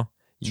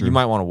True.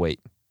 might want to wait.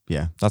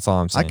 Yeah, That's all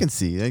I'm I saying. can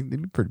see. They'd be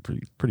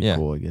pretty Yeah.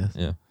 cool, I guess.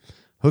 Yeah,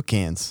 Hook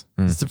hands.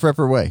 Mm. It's the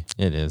prepper way.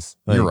 it is.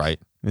 Like- You're right.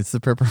 It's the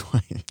prepper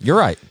way. You're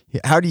right.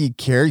 How do you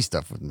carry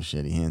stuff with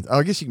machete hands? Oh,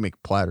 I guess you can make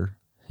a platter.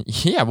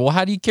 Yeah. Well,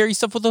 how do you carry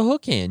stuff with a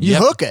hook hand? You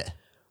have- hook it.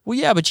 Well,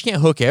 yeah, but you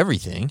can't hook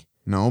everything.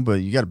 No,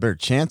 but you got a better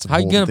chance of How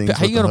you holding gonna things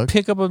how you with the gonna hook.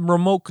 pick up a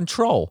remote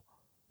control?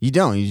 You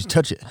don't. You just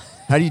touch it.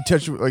 How do you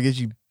touch it? I guess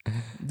you,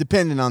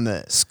 depending on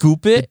the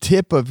Scoop the it?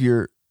 tip of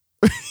your.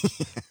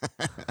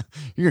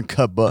 You're gonna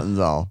cut buttons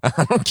off.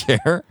 I don't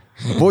care.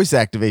 Voice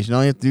activation.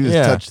 All you have to do is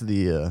Yeah. touch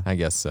the I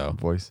guess so.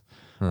 voice.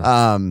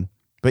 Huh.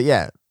 But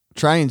yeah,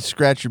 try and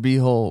scratch your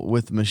beehole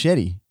with a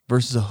machete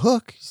versus a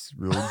hook. It's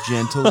real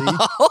gently.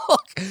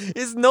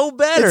 It's no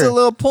better. It's a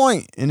little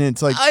point, and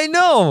it's like I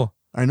know.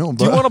 I know.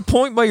 Do you But want to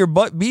point by your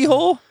butt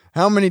beehole?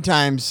 how many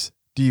times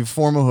do you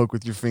form a hook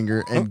with your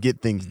finger and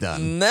get things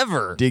done?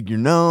 Never. Dig your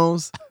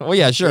nose, Well,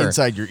 yeah, sure.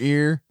 inside your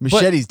ear.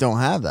 Machetes don't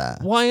have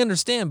that. Well, I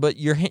understand, but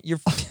your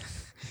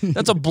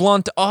that's a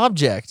blunt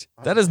object.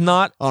 That is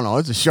not Oh no,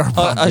 it's a sharp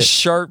a object.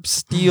 sharp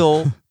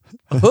steel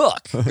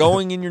hook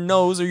going in your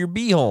nose or your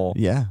beehole.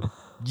 Yeah.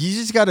 You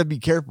just got to be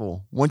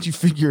careful. Once you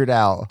figure it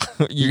out,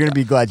 you're going to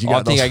be glad you I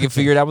got think those. I can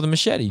figure it out with a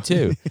machete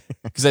too,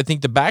 because I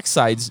think the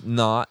backside's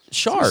not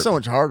sharp. It's so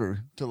much harder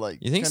to like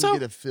You think kinda so?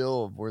 get a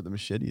feel of where the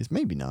machete is.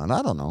 Maybe not.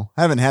 I don't know.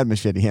 I haven't had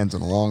machete hands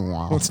in a long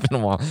while. It's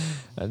been a while.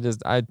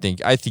 I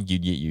think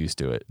you'd get used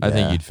to it. I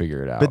think Yeah. you'd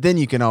figure it out. But then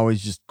you can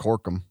always just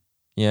cork them,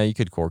 yeah, you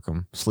could cork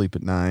them. sleep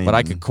at night. But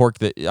I could cork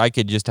the. I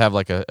could just have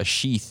like a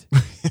sheath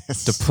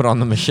to put on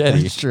the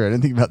machete Sure, I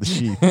didn't think about the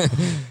sheath.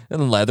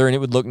 and leather, and it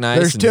would look nice.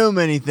 There's and too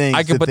many things.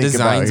 I could to put think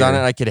about designs on it.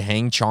 here. I could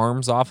hang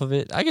charms off of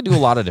it. I could do a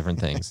lot of different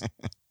things.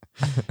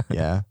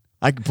 Yeah,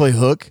 I could play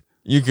hook.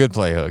 You could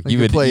play hook. I You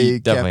could would play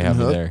you'd definitely Captain have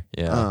me Hook. there.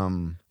 Yeah.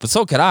 But But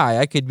so could I.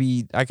 I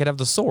could have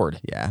the sword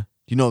yeah,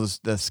 you know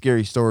the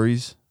scary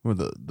stories where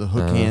the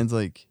hook Uh-huh. hands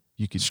like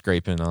you could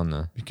scraping on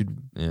the. you could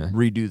Yeah.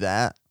 redo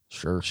that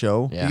Sure.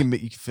 show. Yeah. You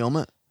can film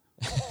it.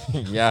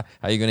 Yeah.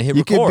 How you gonna hit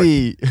You could record?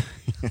 be.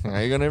 How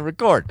you gonna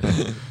record?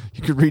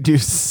 You could redo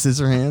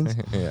Scissorhands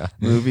Yeah.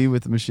 movie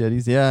with the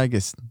machetes. Yeah, I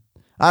guess.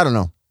 I don't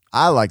know.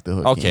 I like the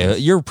hook. Okay, hands.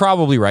 you're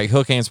probably right.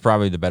 Hook hand's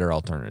probably the better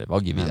alternative. I'll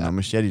give you I that. know,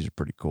 machetes are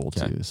pretty cool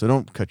Okay. too. So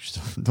don't cut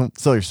yourself. Don't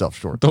sell yourself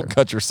short. Don't there.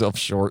 cut yourself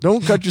short.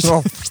 Don't cut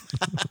yourself.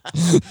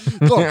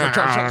 Don't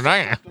cut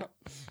yourself.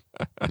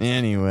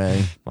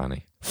 Anyway,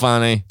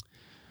 Funny.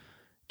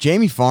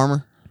 Jamie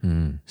Farmer.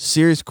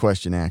 Serious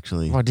question,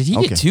 actually. Wow, did he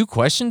Okay. get 2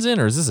 questions in,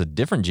 or is this a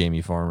different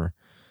Jamie Farmer?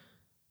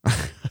 I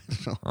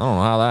don't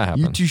know how that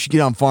You happened. two should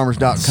get on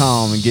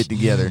farmers.com and get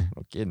together.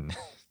 No kidding.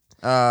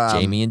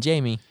 Um,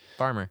 Jamie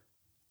Farmer.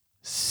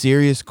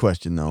 Serious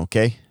question, though,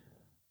 okay?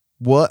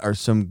 What are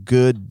some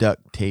good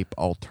duct tape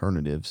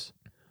alternatives?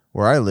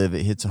 Where I live,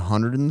 it hits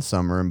 100 in the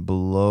summer and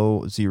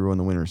below 0 in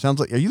the winter. Sounds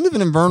like, are you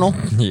living in Vernal?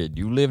 Yeah,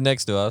 you live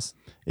next to us.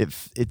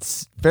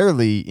 It's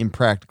fairly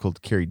impractical to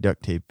carry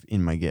duct tape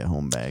in my get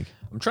home bag.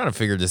 I'm trying to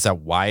figure this out.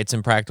 Why it's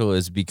impractical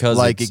is because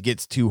Like it's, it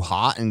gets too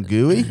hot and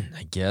gooey.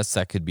 I guess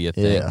that could be a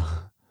thing. Yeah.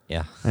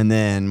 Yeah. And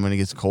then when it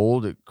gets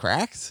cold, it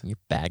cracks. Your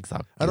bag's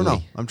all I don't know.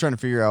 gooey. I'm trying to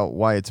figure out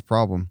why it's a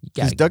problem. got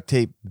Because a duct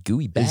tape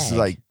Gooey bag. is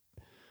like,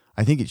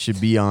 I think it should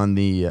be on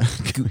the.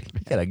 You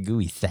got a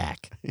gooey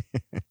sack.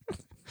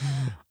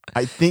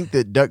 I think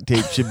that duct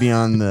tape should be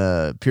on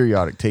the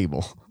periodic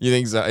table. You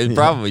think so? It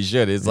probably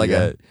should. It's like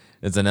Yeah.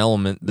 it's an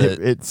element that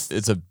It's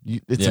it's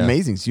yeah.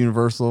 amazing. It's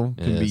universal.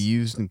 It Can be is.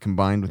 used and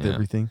combined with Yeah.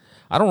 everything.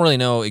 I don't really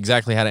know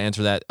exactly how to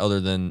answer that other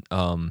than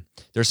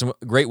there's some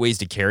great ways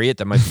to carry it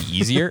that might be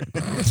easier.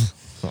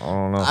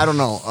 I don't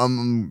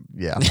know.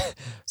 Yeah.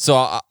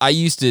 So I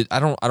used to. I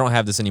don't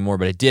have this anymore,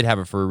 but I did have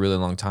it for a really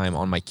long time.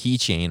 On my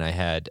keychain, I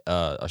had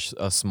a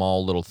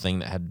small little thing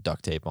that had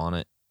duct tape on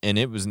it, and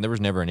there was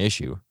never an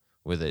issue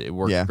with it. It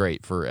worked Yeah.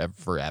 great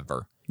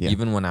forever. Yeah.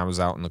 Even when I was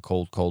out in the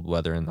cold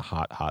weather in the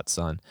hot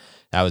sun,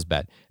 that was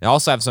bad. I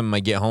also have some in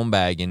my get home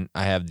bag, and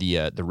I have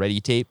the ready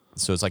tape.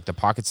 So it's like the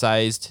pocket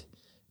sized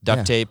duct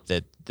Yeah. tape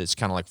that's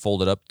kind of like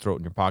folded up. Throw it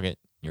in your pocket.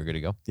 You're good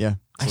to go. Yeah.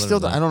 I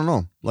don't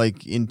know.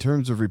 Like in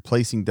terms of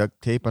replacing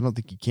duct tape, I don't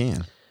think you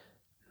can.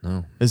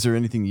 No. Is there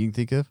anything you can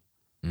think of?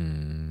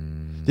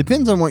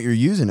 Depends on what you're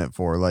using it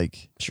for.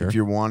 Like Sure. if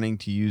you're wanting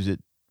to use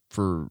it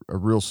for a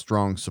real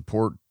strong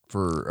support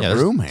for a Yeah,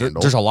 broom there's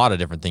handle. a lot of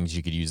different things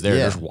you could use there.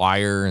 Yeah. There's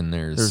wire and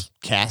There's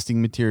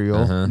casting material.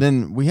 Uh-huh.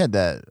 Then we had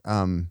that.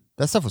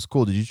 That stuff was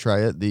cool. Did you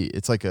try it?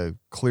 It's like a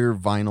clear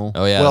vinyl.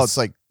 Oh, yeah, Well, that's- it's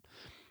like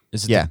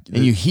is it yeah,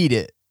 and you heat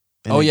it.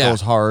 And Oh, it yeah.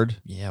 goes hard.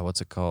 yeah.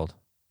 What's it called?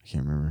 I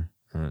can't remember.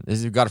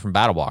 You got it from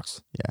Battle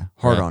Box. Yeah,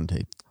 hard Yeah. on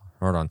tape.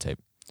 Hard on tape.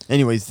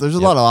 Anyways, there's a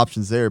Yep. lot of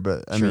options there,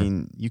 but I Sure.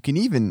 mean, you can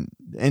even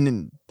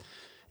and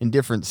in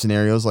different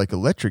scenarios, like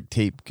electric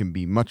tape can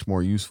be much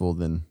more useful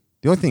than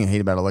the only thing I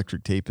hate about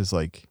electric tape is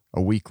like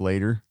a week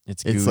later,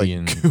 It's it's gooey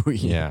like and gooey.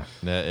 yeah.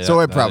 So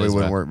it that probably is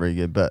wouldn't bad. work very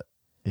good. But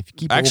if you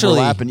keep Actually-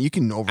 overlapping, you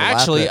can overlap.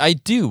 Actually, it. I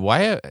do.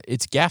 Why?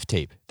 It's gaff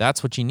tape.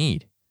 That's what you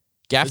need.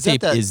 Gaff Is that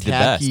tape that is the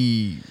best.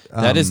 tacky,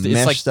 That is- it's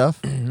mesh like-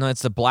 stuff. No,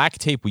 it's the black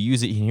tape we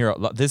use it in here.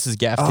 This is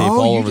gaff tape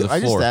Oh, all over the I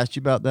floor. just asked you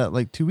about that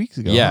like 2 weeks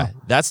ago. Yeah, huh?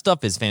 that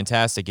stuff is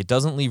fantastic. It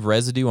doesn't leave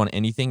residue on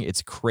anything.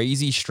 It's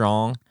crazy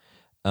strong.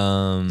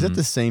 Is that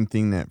the same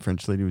thing that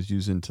French lady was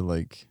using to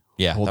like?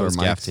 Yeah, hold that her was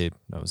gaff mics? tape.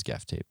 That was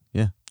gaff tape.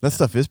 Yeah, that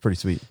stuff is pretty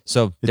sweet.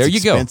 So there you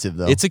expensive,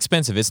 go. though. It's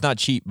expensive. It's not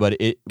cheap, but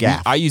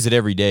Gaff. I use it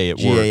every day at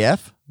work.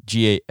 GAF.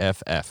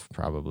 GAFF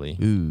probably.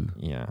 Ooh,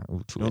 Yeah.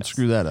 Ooh, two don't Fs.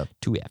 screw that up.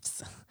 2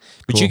 Fs.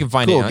 But Cool. you can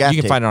find Cool, it. gaff You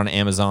can tape. find it on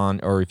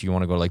Amazon, or if you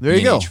want to go like There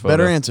you go. B&H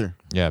Better Photo. answer.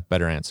 Yeah,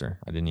 better answer.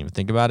 I didn't even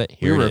think about it.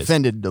 We Here were it is.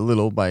 offended a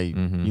little by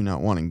Mhm. you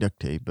not wanting duct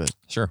tape, but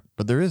Sure.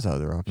 there is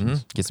other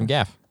options. Get some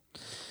gaff.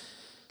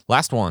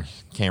 Last one,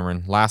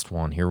 Cameron. Last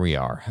one. Here we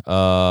are.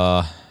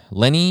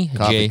 Lenny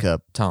Coffee J.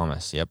 cup.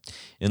 Thomas. Yep.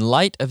 In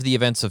light of the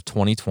events of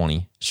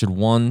 2020, should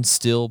one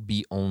still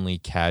be only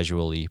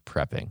casually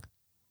prepping?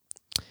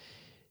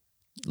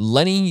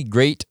 Lenny,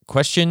 great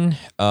question.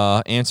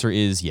 Answer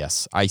is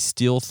yes. I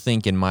still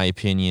think, in my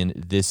opinion,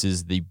 this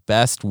is the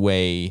best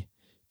way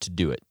to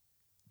do it.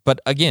 But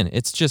again,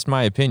 it's just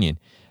my opinion.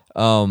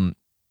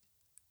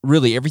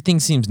 Really, everything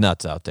seems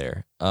nuts out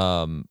there.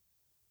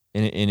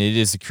 And it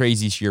is the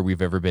craziest year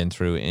we've ever been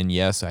through. And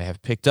yes, I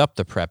have picked up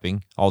the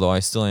prepping, although I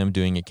still am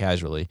doing it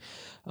casually.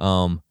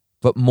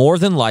 But more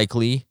than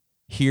likely,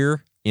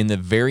 here in the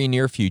very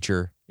near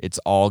future, it's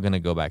all going to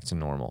go back to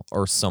normal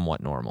or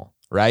somewhat normal,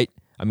 right?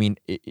 I mean,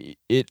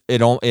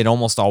 it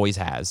almost always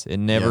has. It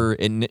never,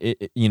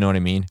 you know what I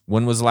mean?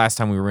 When was the last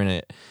time we were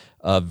in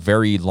a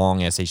very long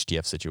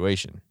SHTF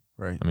situation?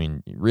 Right. I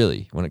mean,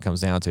 really, when it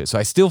comes down to it. So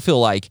I still feel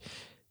like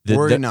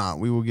Worry not.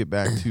 We will get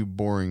back to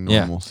boring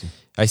Yeah. normalcy.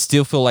 I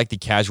still feel like the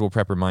casual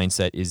prepper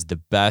mindset is the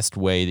best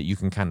way that you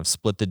can kind of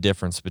split the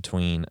difference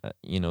between,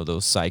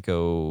 those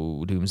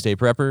psycho doomsday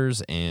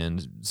preppers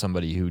and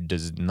somebody who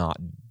does not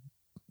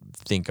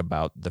think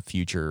about the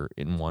future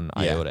in one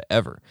Yeah. iota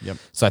ever. Yep.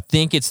 So I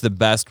think it's the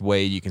best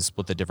way you can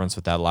split the difference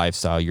with that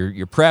lifestyle.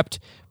 You're prepped,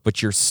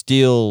 but you're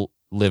still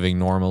living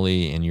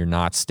normally and you're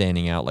not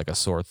standing out like a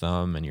sore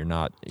thumb and you're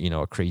not,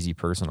 a crazy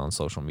person on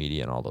social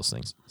media and all those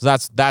things. So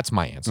that's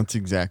my answer. That's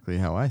exactly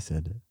how I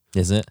said it.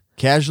 Is it?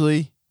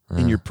 Casually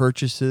in your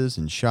purchases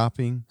and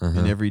shopping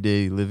and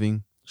everyday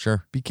living,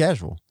 Sure. be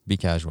casual. Be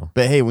casual.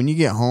 But hey, when you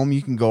get home,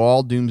 you can go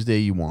all doomsday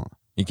you want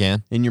You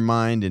can? in your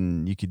mind,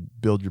 and you could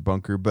build your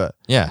bunker. But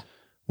Yeah.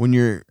 when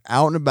you're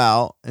out and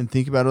about and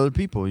think about other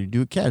people, you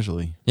do it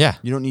casually. Yeah.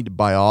 You don't need to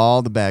buy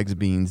all the bags of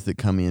beans that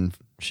come in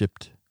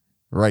shipped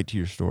right to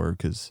your store,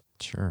 because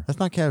Sure. that's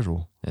not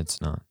casual.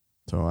 It's not.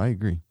 So I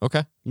agree.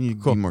 Okay. You need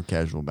to Cool. be more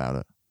casual about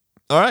it.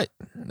 All right.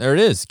 There it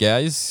is,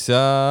 guys.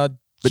 But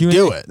Q&A.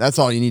 do it. That's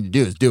all you need to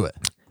do is do it.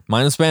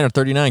 Minus Banner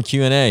 39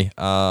 Q&A.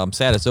 I'm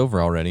sad it's over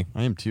already.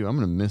 I am too. I'm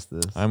going to miss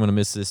this. I'm going to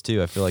miss this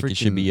too. I feel like it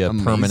should Freaking be a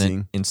amazing.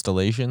 permanent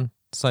installation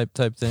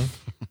type thing.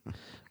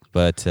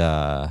 But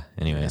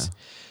anyways, Yeah.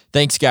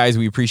 Thanks, guys.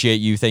 We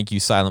appreciate you. Thank you,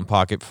 Silent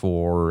Pocket,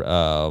 for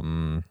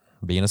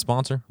being a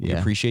sponsor. We Yeah.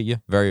 appreciate you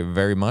very,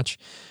 very much.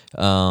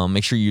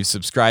 Make sure you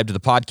subscribe to the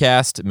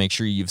podcast. Make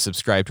sure you've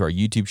subscribed to our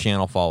YouTube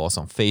channel. Follow us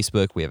on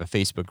Facebook. We have a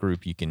Facebook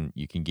group you can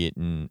get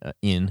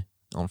in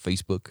on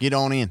Facebook. Get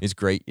on in. It's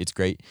great. It's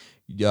great.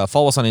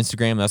 Follow us on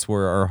Instagram. That's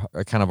where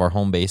our kind of our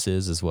home base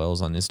is, as well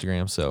as on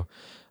Instagram. So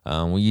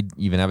we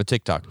even have a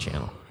TikTok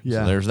channel.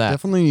 Yeah. So there's that.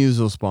 Definitely use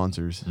those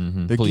sponsors.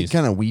 Mhm, They please. get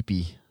kind of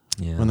weepy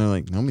Yeah. when they're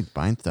like, nobody's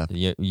buying stuff.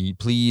 Yeah.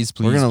 Please.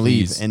 We're going to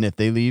leave. please. And if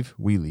they leave,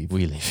 we leave.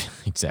 We leave.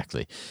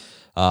 Exactly.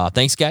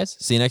 Thanks, guys.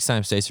 See you next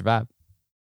time. Stay survive.